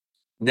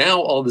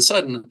 Now, all of a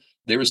sudden,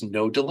 there is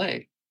no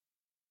delay.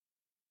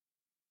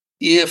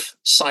 If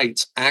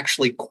sites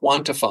actually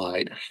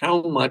quantified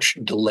how much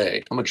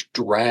delay, how much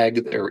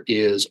drag there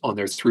is on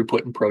their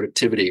throughput and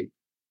productivity,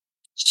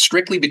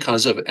 strictly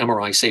because of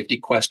MRI safety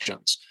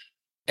questions,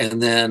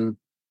 and then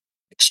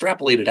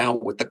extrapolated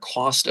out what the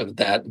cost of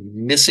that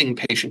missing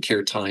patient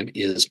care time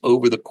is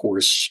over the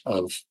course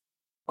of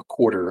a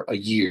quarter, a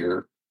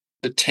year,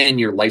 the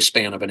 10-year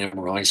lifespan of an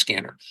MRI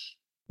scanner,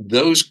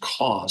 those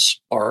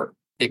costs are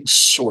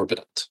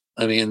exorbitant.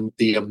 I mean,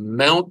 the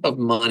amount of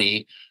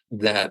money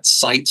that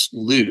sites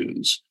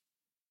lose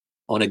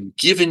on a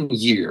given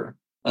year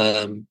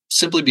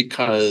simply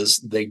because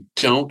they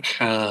don't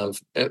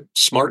have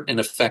smart and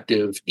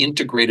effective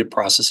integrated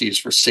processes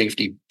for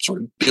safety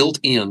sort of built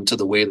into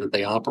the way that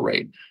they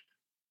operate.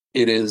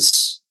 It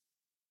is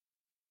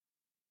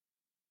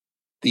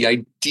the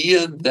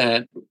idea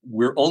that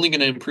we're only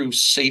going to improve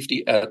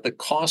safety at the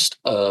cost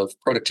of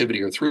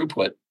productivity or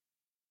throughput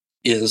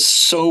is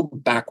so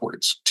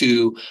backwards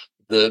to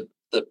the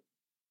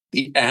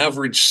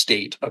average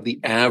state of the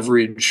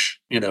average,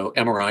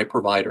 MRI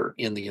provider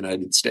in the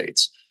United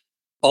States.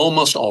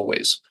 Almost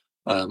always,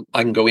 I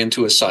can go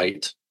into a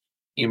site,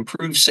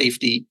 improve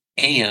safety,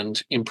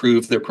 and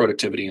improve their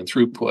productivity and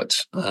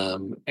throughput.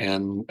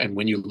 And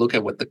when you look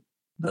at what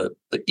the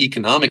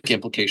economic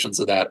implications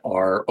of that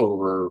are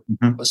over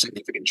a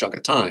significant chunk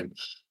of time,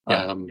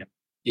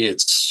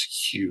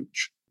 it's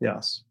huge.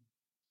 Yes.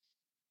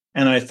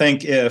 And I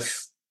think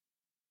if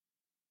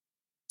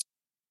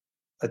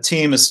a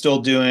team is still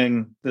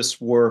doing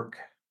this work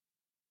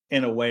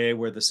in a way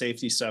where the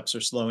safety steps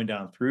are slowing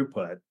down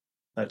throughput,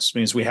 that just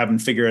means we haven't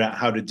figured out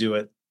how to do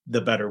it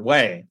the better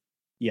way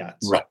yet.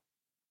 Right.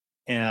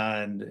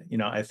 And,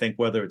 I think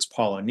whether it's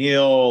Paul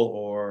O'Neill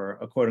or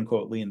a quote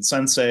unquote lean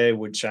sensei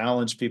would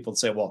challenge people to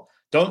say, well,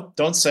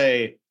 don't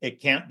say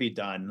it can't be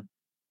done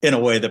in a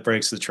way that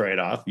breaks the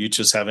trade-off. You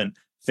just haven't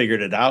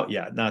figured it out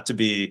yet. Not to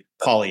be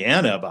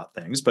Pollyanna about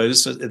things, but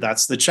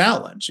that's the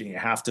challenge. You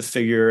have to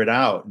figure it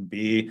out and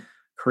be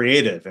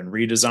creative and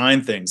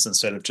redesign things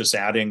instead of just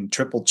adding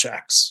triple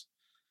checks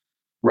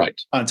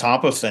on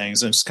top of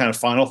things. And just kind of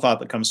final thought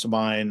that comes to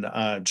mind,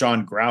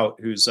 John Grout,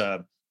 who's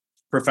a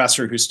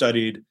professor who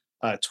studied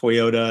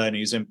Toyota, and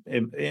he's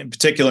in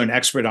particular an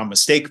expert on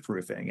mistake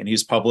proofing. And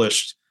he's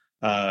published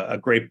a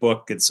great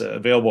book. It's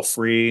available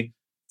free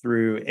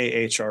through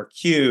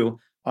AHRQ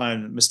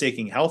on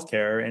mistaking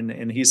healthcare.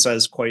 And he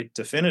says quite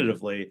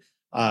definitively,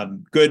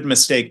 good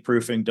mistake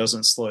proofing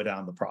doesn't slow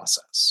down the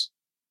process.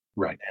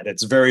 Right. And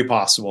it's very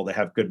possible to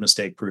have good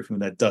mistake proofing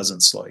that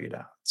doesn't slow you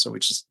down. So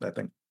I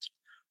think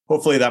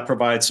hopefully that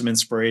provides some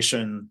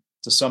inspiration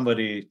to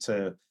somebody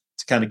to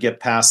kind of get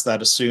past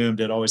that assumed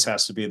it always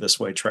has to be this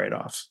way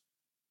trade-off.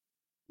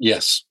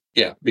 Yes.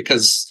 Yeah.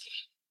 Because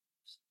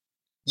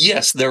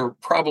yes, there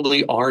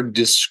probably are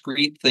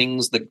discrete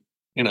things that,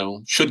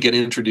 should get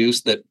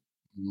introduced that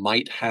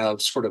might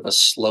have sort of a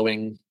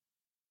slowing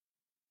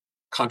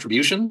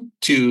contribution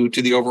to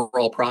the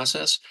overall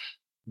process.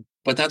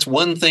 But that's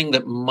one thing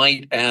that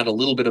might add a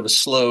little bit of a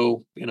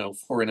slow,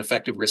 for an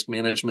effective risk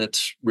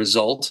management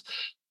result.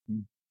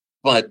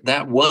 But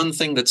that one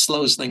thing that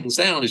slows things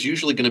down is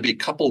usually going to be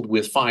coupled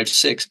with 5,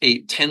 6,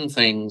 8, 10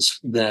 things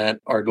that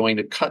are going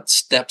to cut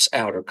steps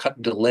out or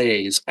cut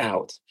delays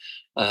out,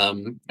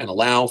 and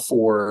allow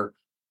for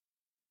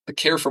the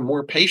care for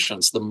more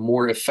patients, the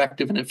more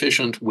effective and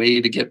efficient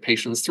way to get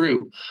patients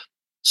through.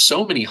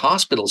 So many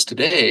hospitals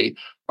today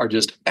are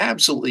just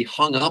absolutely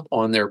hung up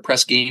on their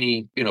Press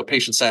Ganey,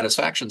 patient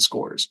satisfaction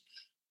scores.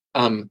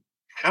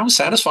 how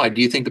satisfied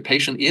do you think the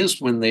patient is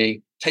when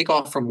they take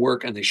off from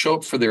work and they show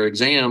up for their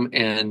exam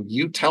and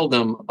you tell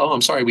them, oh,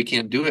 I'm sorry, we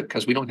can't do it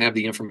because we don't have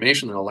the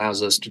information that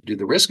allows us to do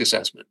the risk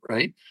assessment,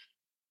 right?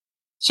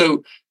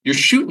 So you're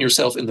shooting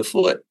yourself in the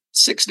foot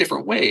 6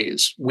 different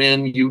ways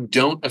when you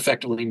don't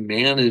effectively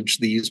manage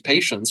these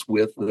patients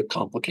with the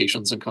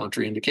complications and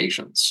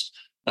contraindications.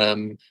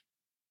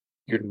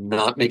 You're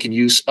not making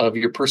use of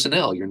your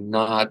personnel. You're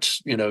not,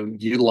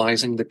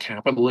 utilizing the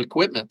capital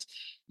equipment.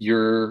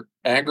 You're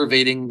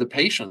aggravating the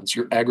patients.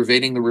 You're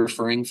aggravating the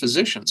referring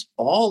physicians.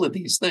 All of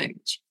these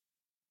things.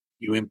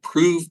 You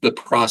improve the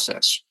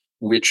process,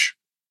 which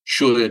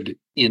should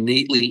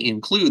innately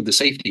include the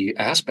safety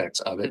aspects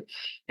of it.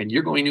 And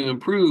you're going to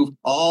improve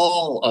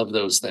all of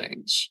those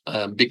things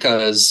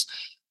because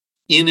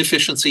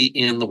inefficiency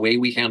in the way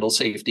we handle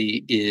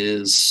safety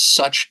is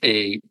such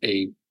a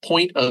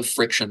point of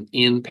friction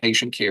in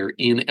patient care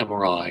in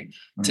MRI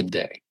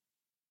today.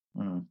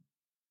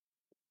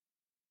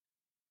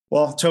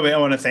 Well, Toby, I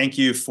want to thank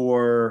you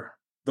for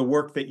the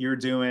work that you're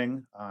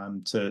doing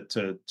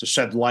to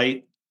shed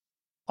light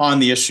on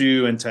the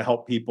issue and to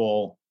help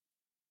people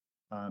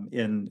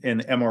in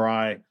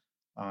MRI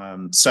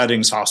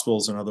settings,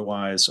 hospitals, and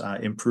otherwise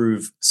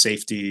improve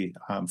safety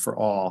for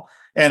all.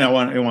 And I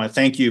want to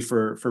thank you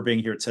for being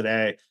here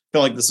today. I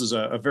feel like this is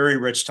a very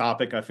rich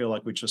topic. I feel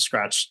like we just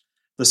scratched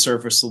the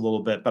surface a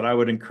little bit, but I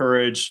would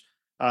encourage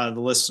the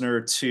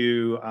listener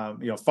to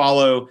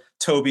follow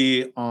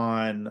Toby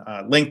on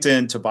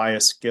LinkedIn,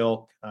 Tobias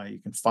Gilk. You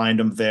can find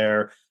him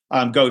there.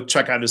 Go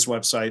check out his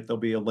website. There'll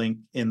be a link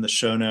in the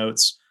show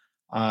notes.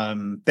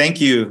 Thank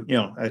you.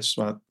 I just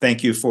want to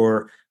thank you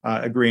for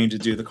agreeing to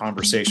do the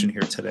conversation here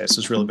today. This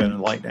has really been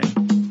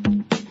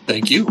enlightening.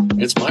 Thank you.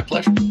 It's my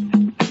pleasure.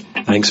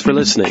 Thanks for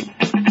listening.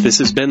 This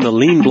has been the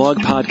Lean Blog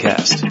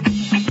Podcast.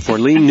 For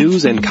Lean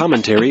news and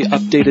commentary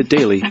updated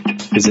daily,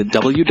 visit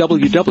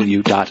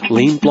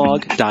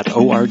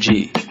www.leanblog.org.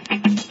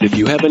 If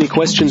you have any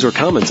questions or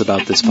comments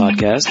about this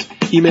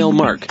podcast, email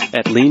Mark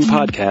at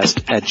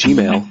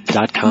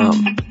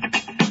leanpodcast@gmail.com.